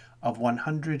limit of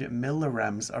 100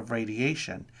 millirems of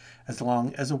radiation, as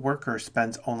long as a worker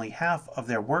spends only half of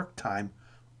their work time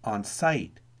on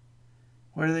site.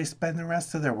 Where do they spend the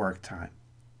rest of their work time?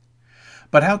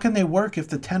 But how can they work if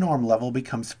the TENORM level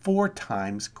becomes 4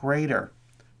 times greater?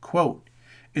 Quote,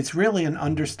 it's really an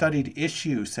understudied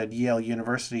issue, said Yale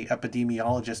University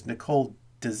epidemiologist Nicole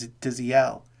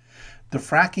Diziel. The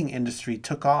fracking industry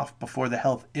took off before the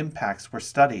health impacts were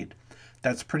studied.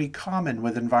 That's pretty common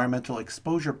with environmental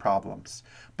exposure problems,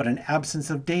 but an absence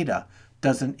of data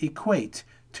doesn't equate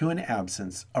to an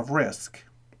absence of risk.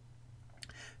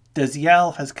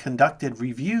 Diziel has conducted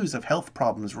reviews of health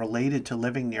problems related to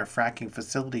living near fracking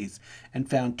facilities and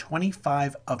found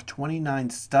 25 of 29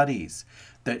 studies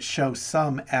that show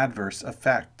some adverse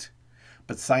effect.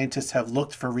 But scientists have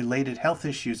looked for related health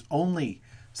issues only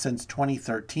since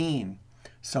 2013,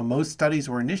 so most studies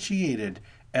were initiated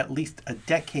at least a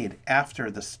decade after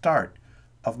the start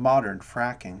of modern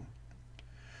fracking.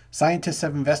 Scientists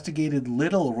have investigated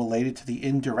little related to the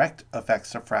indirect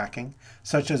effects of fracking,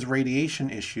 such as radiation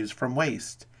issues from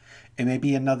waste. It may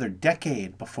be another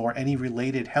decade before any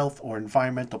related health or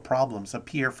environmental problems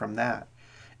appear from that,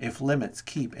 if limits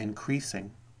keep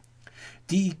increasing.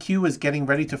 DEQ is getting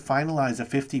ready to finalize a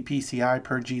 50 pci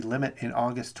per G limit in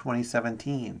August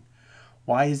 2017.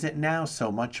 Why is it now so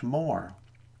much more?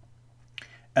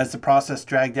 As the process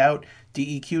dragged out,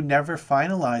 DEQ never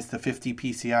finalized the 50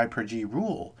 pci per G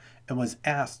rule and was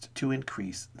asked to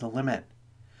increase the limit.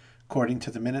 According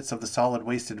to the minutes of the Solid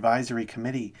Waste Advisory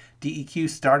Committee, DEQ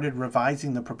started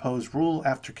revising the proposed rule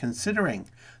after considering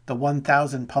the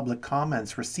 1,000 public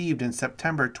comments received in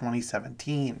September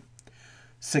 2017.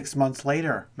 6 months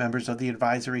later, members of the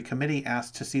Advisory Committee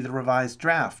asked to see the revised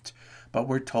draft, but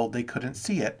were told they couldn't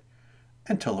see it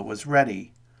until it was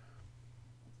ready.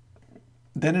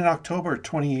 Then in October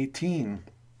 2018,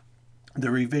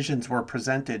 the revisions were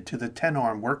presented to the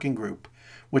TENORM working group,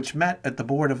 which met at the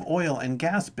Board of Oil and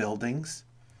Gas Buildings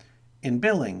in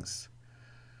Billings.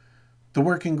 The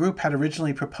working group had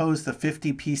originally proposed the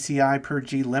 50 PCI per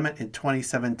G limit in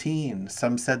 2017.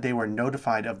 Some said they were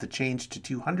notified of the change to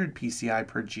 200 PCI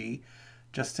per G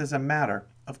just as a matter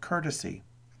of courtesy.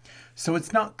 So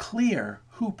it's not clear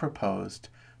who proposed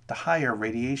the higher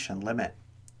radiation limit.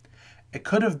 It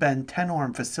could have been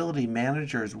TENORM facility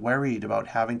managers worried about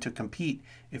having to compete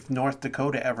if North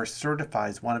Dakota ever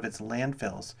certifies one of its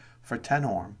landfills for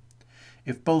TENORM.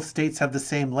 If both states have the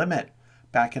same limit,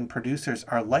 back-end producers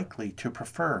are likely to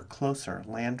prefer closer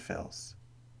landfills.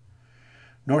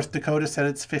 North Dakota set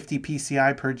its 50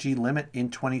 PCI per G limit in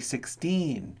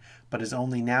 2016, but is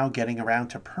only now getting around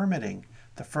to permitting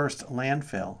the first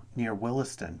landfill near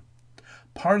Williston.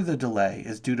 Part of the delay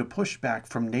is due to pushback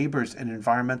from neighbors and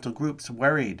environmental groups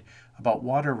worried about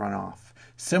water runoff,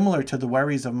 similar to the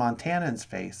worries of Montanans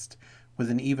faced with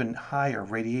an even higher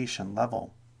radiation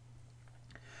level.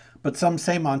 But some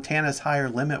say Montana's higher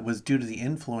limit was due to the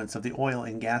influence of the oil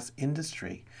and gas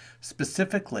industry.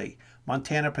 Specifically,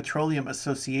 Montana Petroleum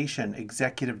Association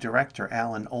Executive Director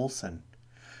Alan Olson.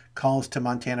 Calls to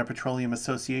Montana Petroleum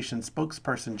Association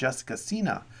spokesperson Jessica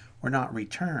Sina were not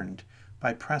returned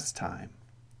by press time.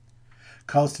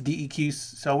 Calls to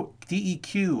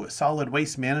DEQ Solid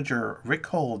Waste Manager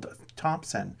Rickhold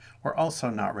Thompson were also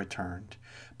not returned,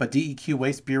 but DEQ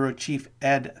Waste Bureau Chief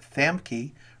Ed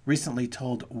Thamke recently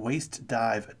told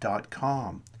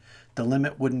WasteDive.com the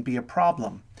limit wouldn't be a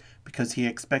problem because he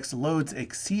expects loads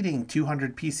exceeding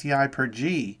 200 PCI per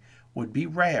G would be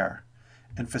rare,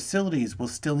 and facilities will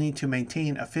still need to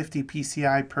maintain a 50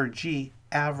 PCI per G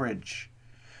average.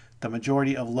 The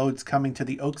majority of loads coming to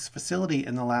the Oaks facility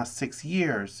in the last 6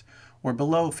 years were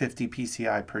below 50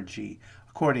 PCI per G,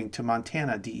 according to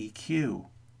Montana DEQ.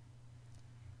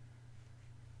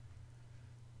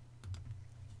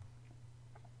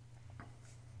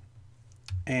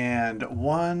 And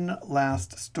one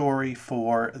last story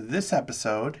for this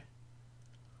episode.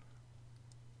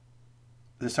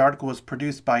 This article was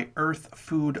produced by Earth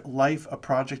Food Life, a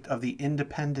project of the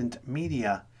Independent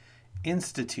Media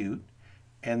Institute,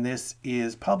 and this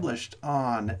is published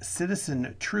on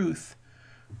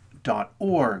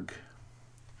citizentruth.org.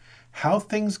 How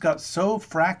things got so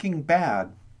fracking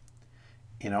bad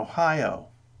in Ohio.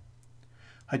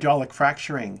 Hydraulic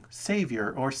fracturing,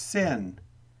 savior or sin?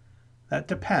 That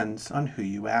depends on who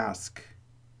you ask.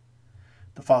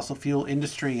 The fossil fuel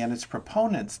industry and its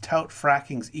proponents tout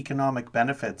fracking's economic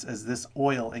benefits as this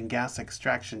oil and gas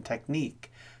extraction technique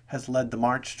has led the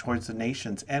march towards the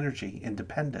nation's energy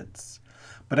independence.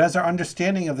 But as our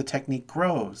understanding of the technique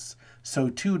grows, so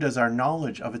too does our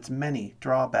knowledge of its many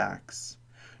drawbacks.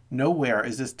 Nowhere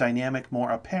is this dynamic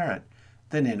more apparent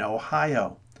than in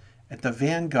Ohio, at the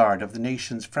vanguard of the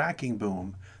nation's fracking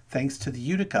boom, thanks to the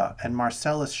Utica and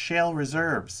Marcellus shale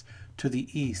reserves to the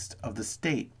east of the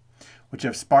state, which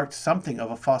have sparked something of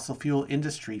a fossil fuel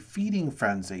industry feeding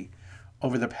frenzy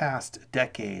over the past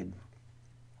decade.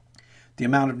 The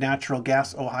amount of natural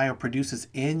gas Ohio produces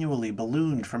annually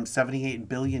ballooned from 78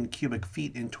 billion cubic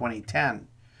feet in 2010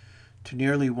 to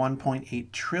nearly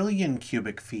 1.8 trillion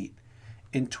cubic feet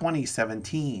in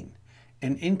 2017,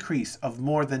 an increase of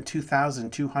more than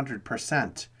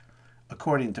 2,200%,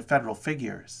 according to federal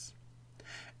figures.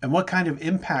 And what kind of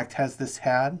impact has this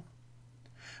had?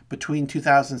 Between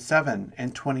 2007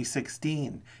 and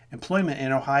 2016, employment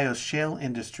in Ohio's shale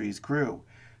industries grew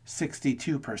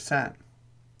 62%.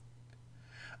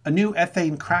 A new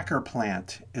ethane cracker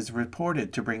plant is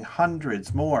reported to bring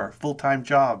hundreds more full-time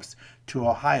jobs to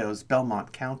Ohio's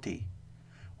Belmont County.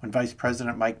 When Vice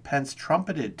President Mike Pence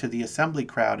trumpeted to the assembly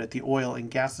crowd at the Oil and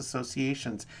Gas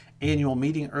Association's annual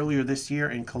meeting earlier this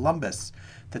year in Columbus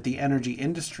that the energy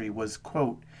industry was,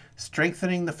 quote,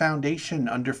 strengthening the foundation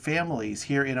under families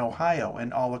here in Ohio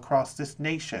and all across this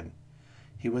nation,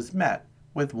 he was met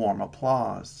with warm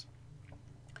applause.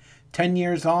 10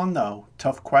 years on, though,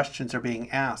 tough questions are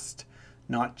being asked,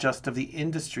 not just of the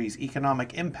industry's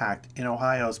economic impact in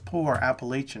Ohio's poor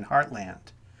Appalachian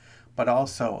heartland, but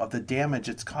also of the damage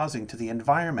it's causing to the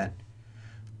environment,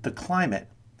 the climate,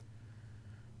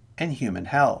 and human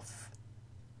health.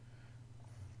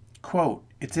 Quote,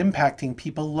 it's impacting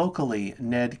people locally,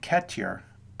 Ned Kettier,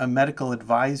 a medical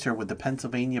advisor with the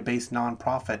Pennsylvania-based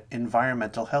nonprofit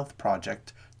Environmental Health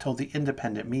Project, told the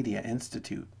Independent Media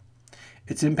Institute.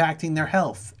 It's impacting their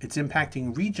health. It's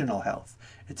impacting regional health.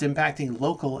 It's impacting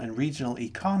local and regional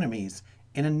economies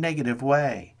in a negative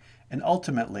way. And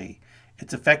ultimately,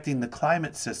 It's affecting the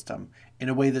climate system in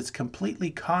a way that's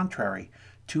completely contrary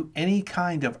to any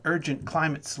kind of urgent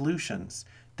climate solutions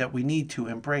that we need to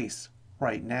embrace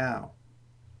right now.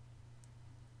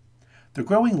 The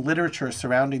growing literature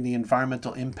surrounding the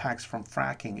environmental impacts from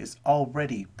fracking is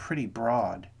already pretty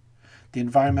broad. The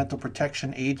Environmental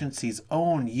Protection Agency's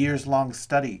own years-long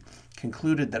study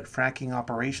concluded that fracking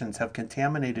operations have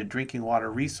contaminated drinking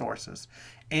water resources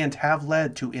and have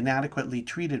led to inadequately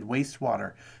treated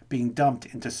wastewater being dumped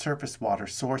into surface water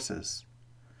sources.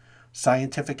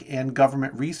 Scientific and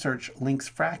government research links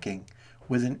fracking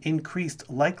with an increased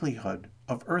likelihood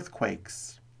of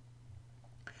earthquakes.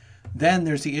 Then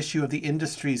there's the issue of the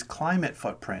industry's climate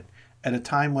footprint at a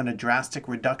time when a drastic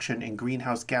reduction in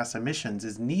greenhouse gas emissions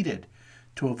is needed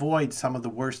to avoid some of the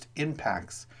worst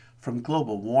impacts from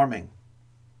global warming.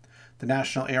 The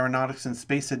National Aeronautics and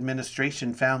Space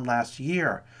Administration found last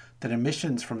year that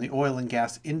emissions from the oil and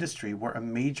gas industry were a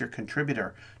major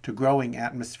contributor to growing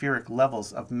atmospheric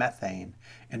levels of methane,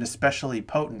 an especially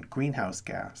potent greenhouse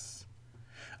gas.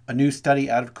 A new study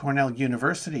out of Cornell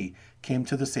University came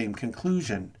to the same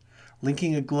conclusion,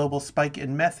 linking a global spike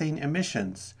in methane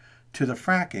emissions to the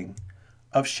fracking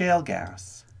of shale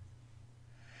gas.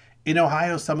 In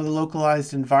Ohio, some of the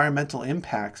localized environmental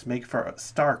impacts make for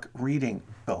stark reading.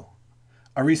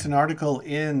 A recent article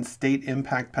in State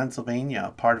Impact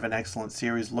Pennsylvania, part of an excellent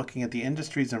series looking at the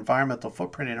industry's environmental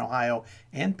footprint in Ohio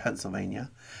and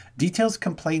Pennsylvania, details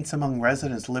complaints among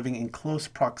residents living in close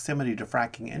proximity to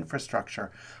fracking infrastructure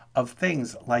of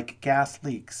things like gas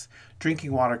leaks,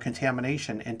 drinking water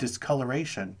contamination, and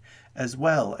discoloration, as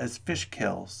well as fish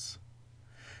kills.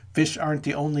 Fish aren't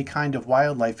the only kind of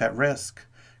wildlife at risk.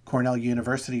 Cornell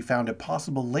University found a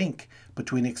possible link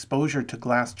between exposure to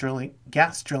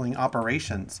gas drilling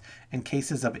operations and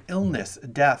cases of illness,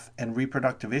 death, and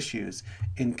reproductive issues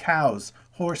in cows,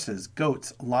 horses,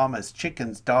 goats, llamas,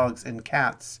 chickens, dogs, and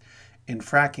cats in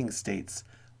fracking states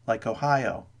like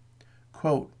Ohio.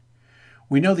 Quote,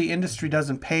 "We know the industry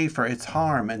doesn't pay for its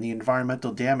harm and the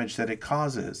environmental damage that it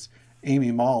causes,"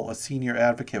 Amy Mall, a senior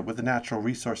advocate with the Natural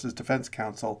Resources Defense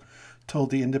Council, told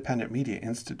the Independent Media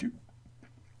Institute.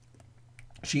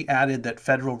 She added that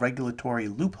federal regulatory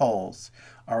loopholes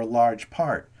are a large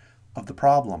part of the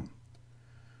problem.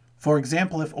 For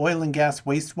example, if oil and gas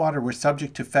wastewater were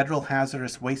subject to federal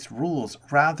hazardous waste rules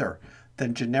rather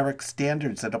than generic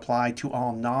standards that apply to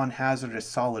all non-hazardous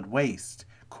solid waste,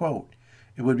 quote,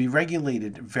 "it would be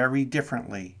regulated very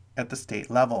differently at the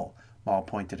state level," Mall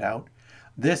pointed out.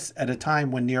 This at a time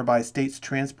when nearby states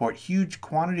transport huge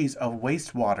quantities of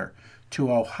wastewater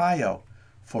to Ohio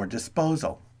for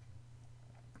disposal.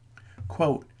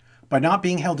 Quote, "By not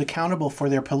being held accountable for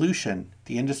their pollution,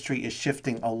 the industry is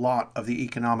shifting a lot of the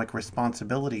economic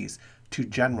responsibilities to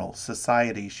general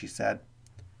society," she said.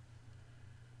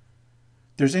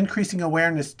 There's increasing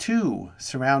awareness, too,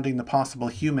 surrounding the possible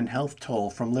human health toll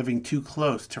from living too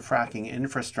close to fracking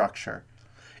infrastructure.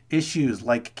 Issues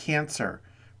like cancer,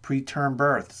 preterm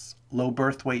births, low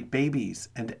birth weight babies,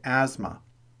 and asthma.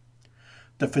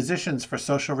 The Physicians for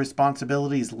Social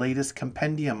Responsibility's latest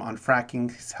compendium on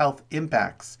fracking's health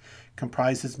impacts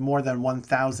comprises more than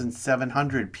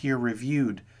 1,700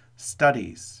 peer-reviewed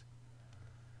studies.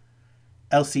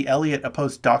 Elsie Elliott, a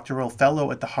postdoctoral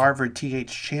fellow at the Harvard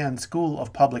T.H. Chan School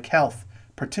of Public Health,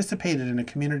 participated in a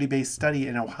community-based study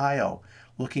in Ohio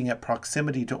looking at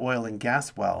proximity to oil and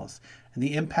gas wells and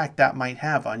the impact that might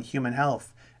have on human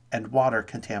health and water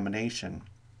contamination.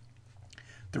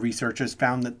 The researchers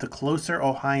found that the closer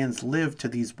Ohioans live to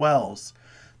these wells,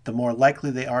 the more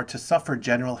likely they are to suffer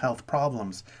general health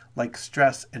problems like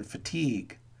stress and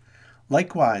fatigue.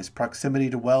 Likewise, proximity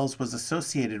to wells was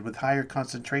associated with higher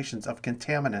concentrations of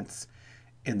contaminants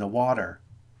in the water.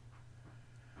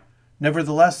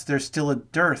 Nevertheless, there's still a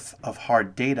dearth of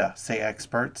hard data, say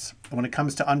experts, when it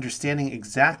comes to understanding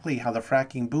exactly how the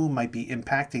fracking boom might be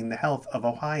impacting the health of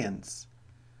Ohioans.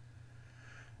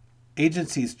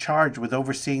 Agencies charged with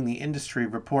overseeing the industry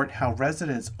report how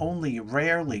residents only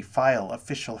rarely file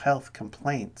official health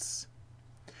complaints.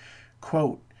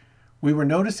 Quote, "We were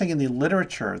noticing in the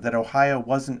literature that Ohio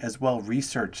wasn't as well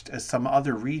researched as some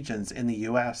other regions in the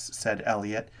U.S., said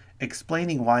Elliott,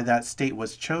 explaining why that state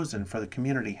was chosen for the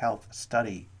community health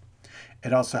study.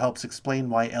 It also helps explain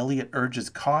why Elliott urges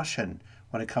caution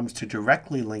when it comes to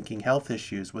directly linking health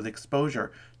issues with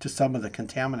exposure to some of the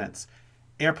contaminants.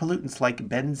 Air pollutants like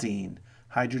benzene,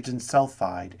 hydrogen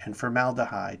sulfide, and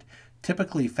formaldehyde,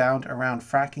 typically found around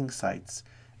fracking sites,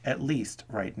 at least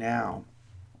right now."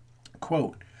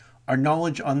 Quote, "Our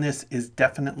knowledge on this is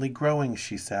definitely growing,"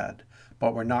 she said,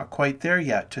 "but we're not quite there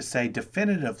yet to say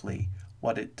definitively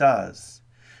what it does."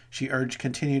 She urged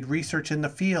continued research in the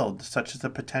field, such as the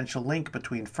potential link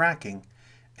between fracking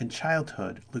and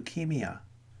childhood leukemia.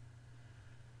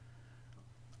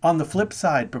 On the flip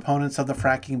side, proponents of the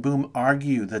fracking boom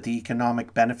argue that the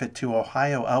economic benefit to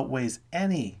Ohio outweighs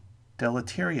any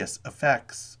deleterious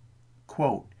effects.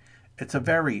 Quote, "It's a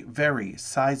very, very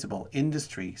sizable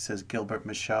industry," says Gilbert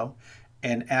Michaud,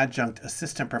 an adjunct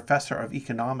assistant professor of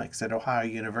economics at Ohio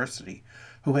University,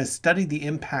 who has studied the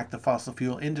impact the fossil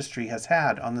fuel industry has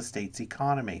had on the state's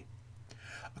economy.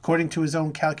 According to his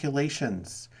own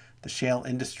calculations, the shale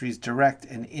industry's direct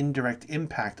and indirect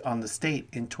impact on the state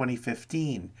in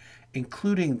 2015,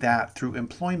 including that through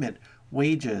employment,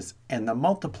 wages, and the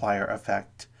multiplier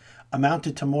effect,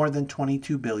 amounted to more than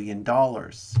 $22 billion.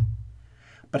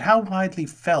 But how widely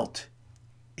felt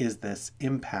is this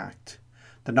impact?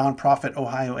 The nonprofit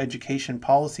Ohio Education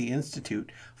Policy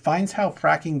Institute finds how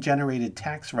fracking-generated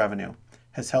tax revenue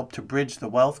has helped to bridge the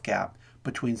wealth gap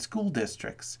between school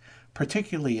districts,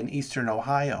 particularly in eastern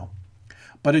Ohio.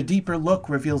 But a deeper look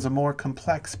reveals a more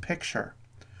complex picture.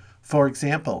 For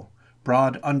example,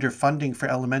 broad underfunding for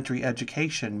elementary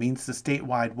education means the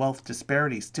statewide wealth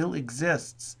disparity still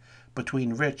exists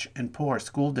between rich and poor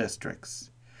school districts.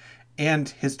 And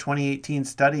his 2018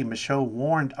 study, Michaud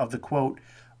warned of the, quote,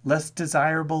 "less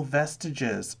desirable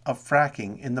vestiges of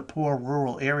fracking in the poor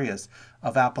rural areas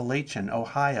of Appalachian,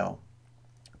 Ohio."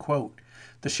 Quote,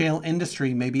 "The shale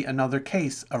industry may be another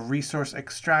case of resource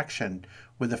extraction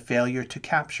with a failure to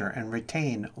capture and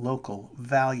retain local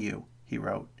value," he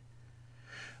wrote.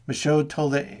 Michaud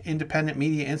told the Independent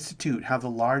Media Institute how the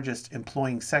largest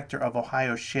employing sector of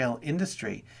Ohio's shale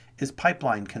industry is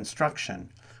pipeline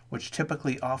construction, which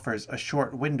typically offers a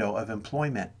short window of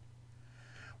employment.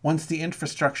 Once the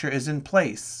infrastructure is in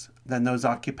place, then those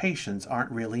occupations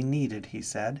aren't really needed, he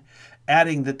said,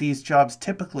 adding that these jobs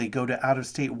typically go to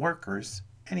out-of-state workers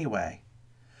anyway.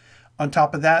 On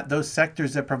top of that, those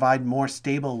sectors that provide more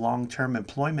stable long-term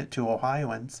employment to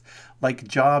Ohioans, like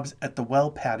jobs at the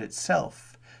well pad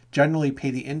itself, generally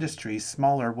pay the industry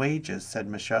smaller wages, said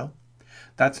Michaud.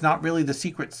 That's not really the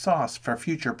secret sauce for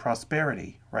future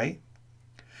prosperity, right?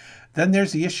 Then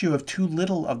there's the issue of too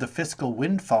little of the fiscal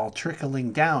windfall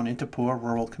trickling down into poor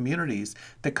rural communities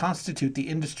that constitute the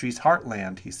industry's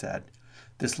heartland, he said.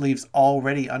 This leaves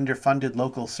already underfunded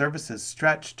local services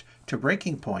stretched to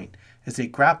breaking point as they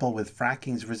grapple with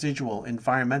fracking's residual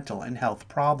environmental and health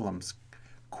problems.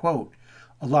 Quote,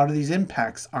 "A lot of these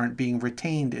impacts aren't being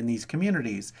retained in these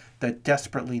communities that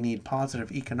desperately need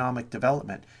positive economic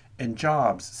development and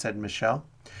jobs," said Michaud.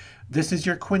 "This is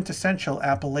your quintessential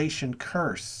Appalachian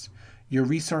curse, your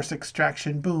resource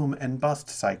extraction boom and bust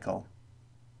cycle."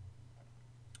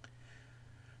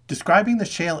 Describing the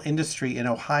shale industry in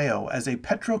Ohio as a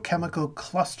petrochemical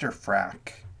cluster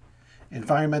frack,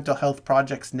 Environmental Health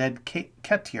Project's Ned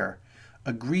Kettier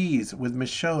agrees with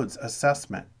Michaud's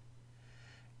assessment.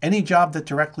 "Any job that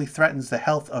directly threatens the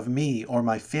health of me or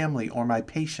my family or my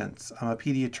patients, I'm a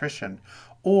pediatrician,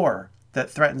 or that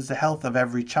threatens the health of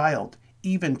every child,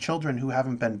 even children who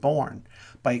haven't been born,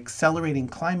 by accelerating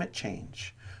climate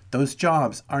change, those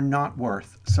jobs are not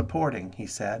worth supporting," he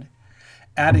said,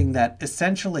 adding that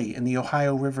essentially in the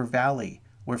Ohio River Valley,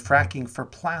 we're fracking for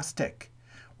plastic,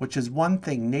 which is one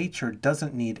thing nature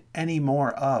doesn't need any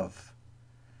more of.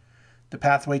 The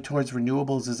pathway towards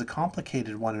renewables is a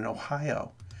complicated one in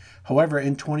Ohio. However,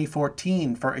 in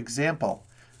 2014, for example,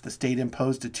 the state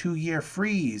imposed a 2-year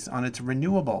freeze on its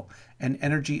renewable and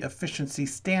energy efficiency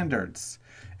standards,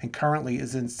 and currently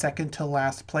is in second to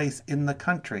last place in the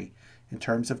country in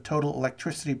terms of total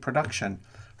electricity production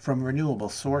from renewable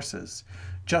sources,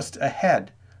 just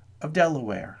ahead of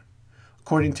Delaware.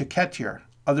 According to Kettier,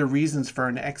 other reasons for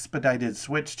an expedited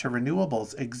switch to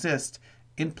renewables exist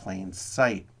in plain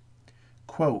sight.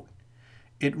 Quote,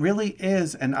 "It really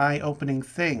is an eye-opening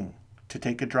thing to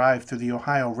take a drive through the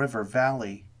Ohio River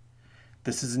Valley.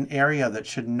 This is an area that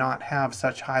should not have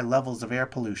such high levels of air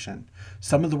pollution,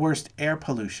 some of the worst air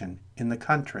pollution in the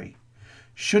country.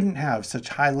 Shouldn't have such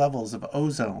high levels of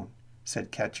ozone,"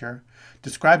 said Kettier,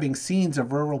 describing scenes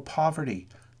of rural poverty,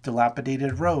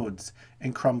 dilapidated roads,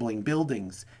 and crumbling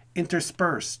buildings,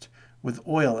 interspersed with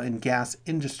oil and gas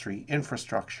industry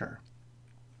infrastructure.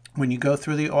 When you go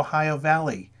through the Ohio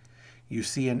Valley, you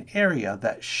see an area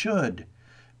that should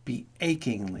be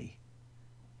achingly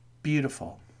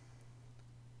beautiful.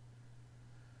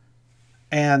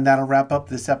 And that'll wrap up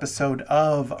this episode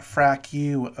of Frack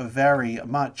You Very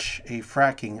Much, a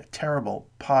fracking terrible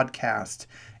podcast.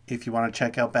 If you want to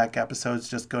check out back episodes,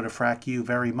 just go to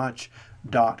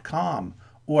frackyouverymuch.com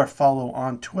or follow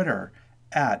on Twitter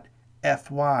at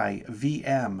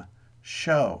FYVM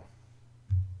Show.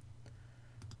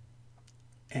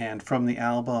 And from the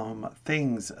album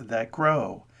Things That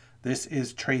Grow, this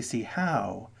is Tracy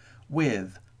Howe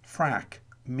with Frack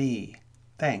Me.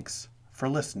 Thanks for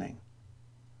listening.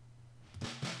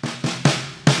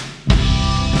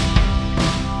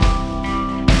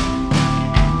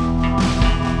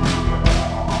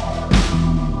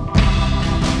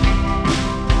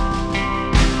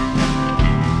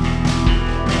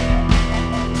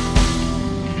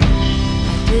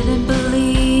 Didn't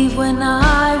believe when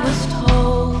I was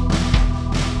told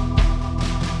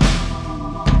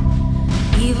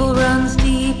evil runs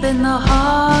deep in the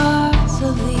hearts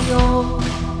of the old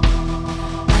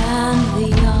and the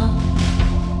young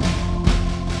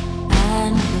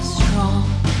and the strong.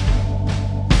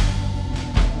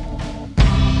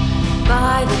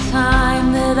 By the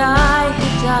time that I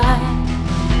had died,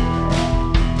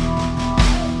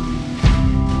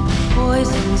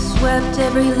 poison swept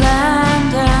every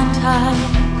land and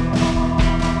tide.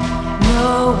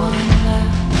 No one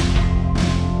left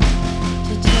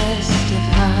to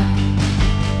testify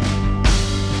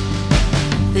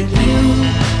that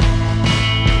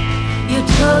you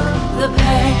took the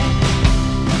pain,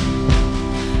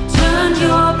 turned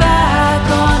your back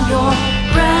on your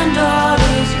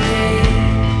granddaughter's grave,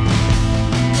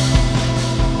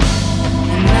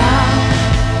 and now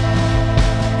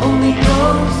only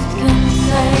ghosts can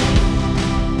say,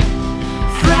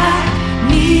 frack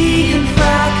me and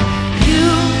frack you.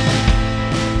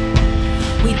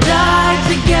 We died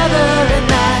together and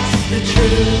that's the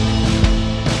truth.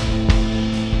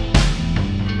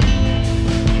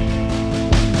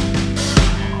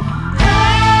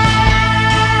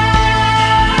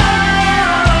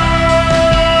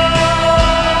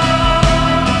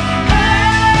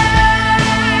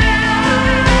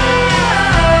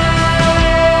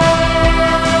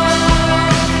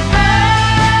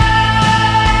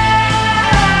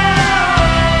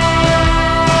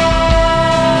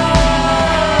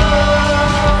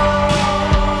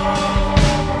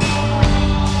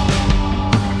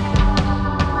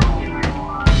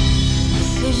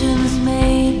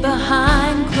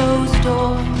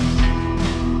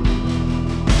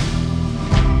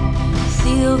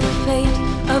 The fate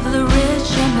of the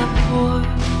rich and the poor.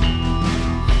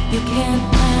 You can't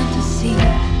plant a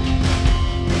seed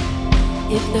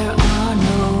if there are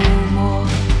no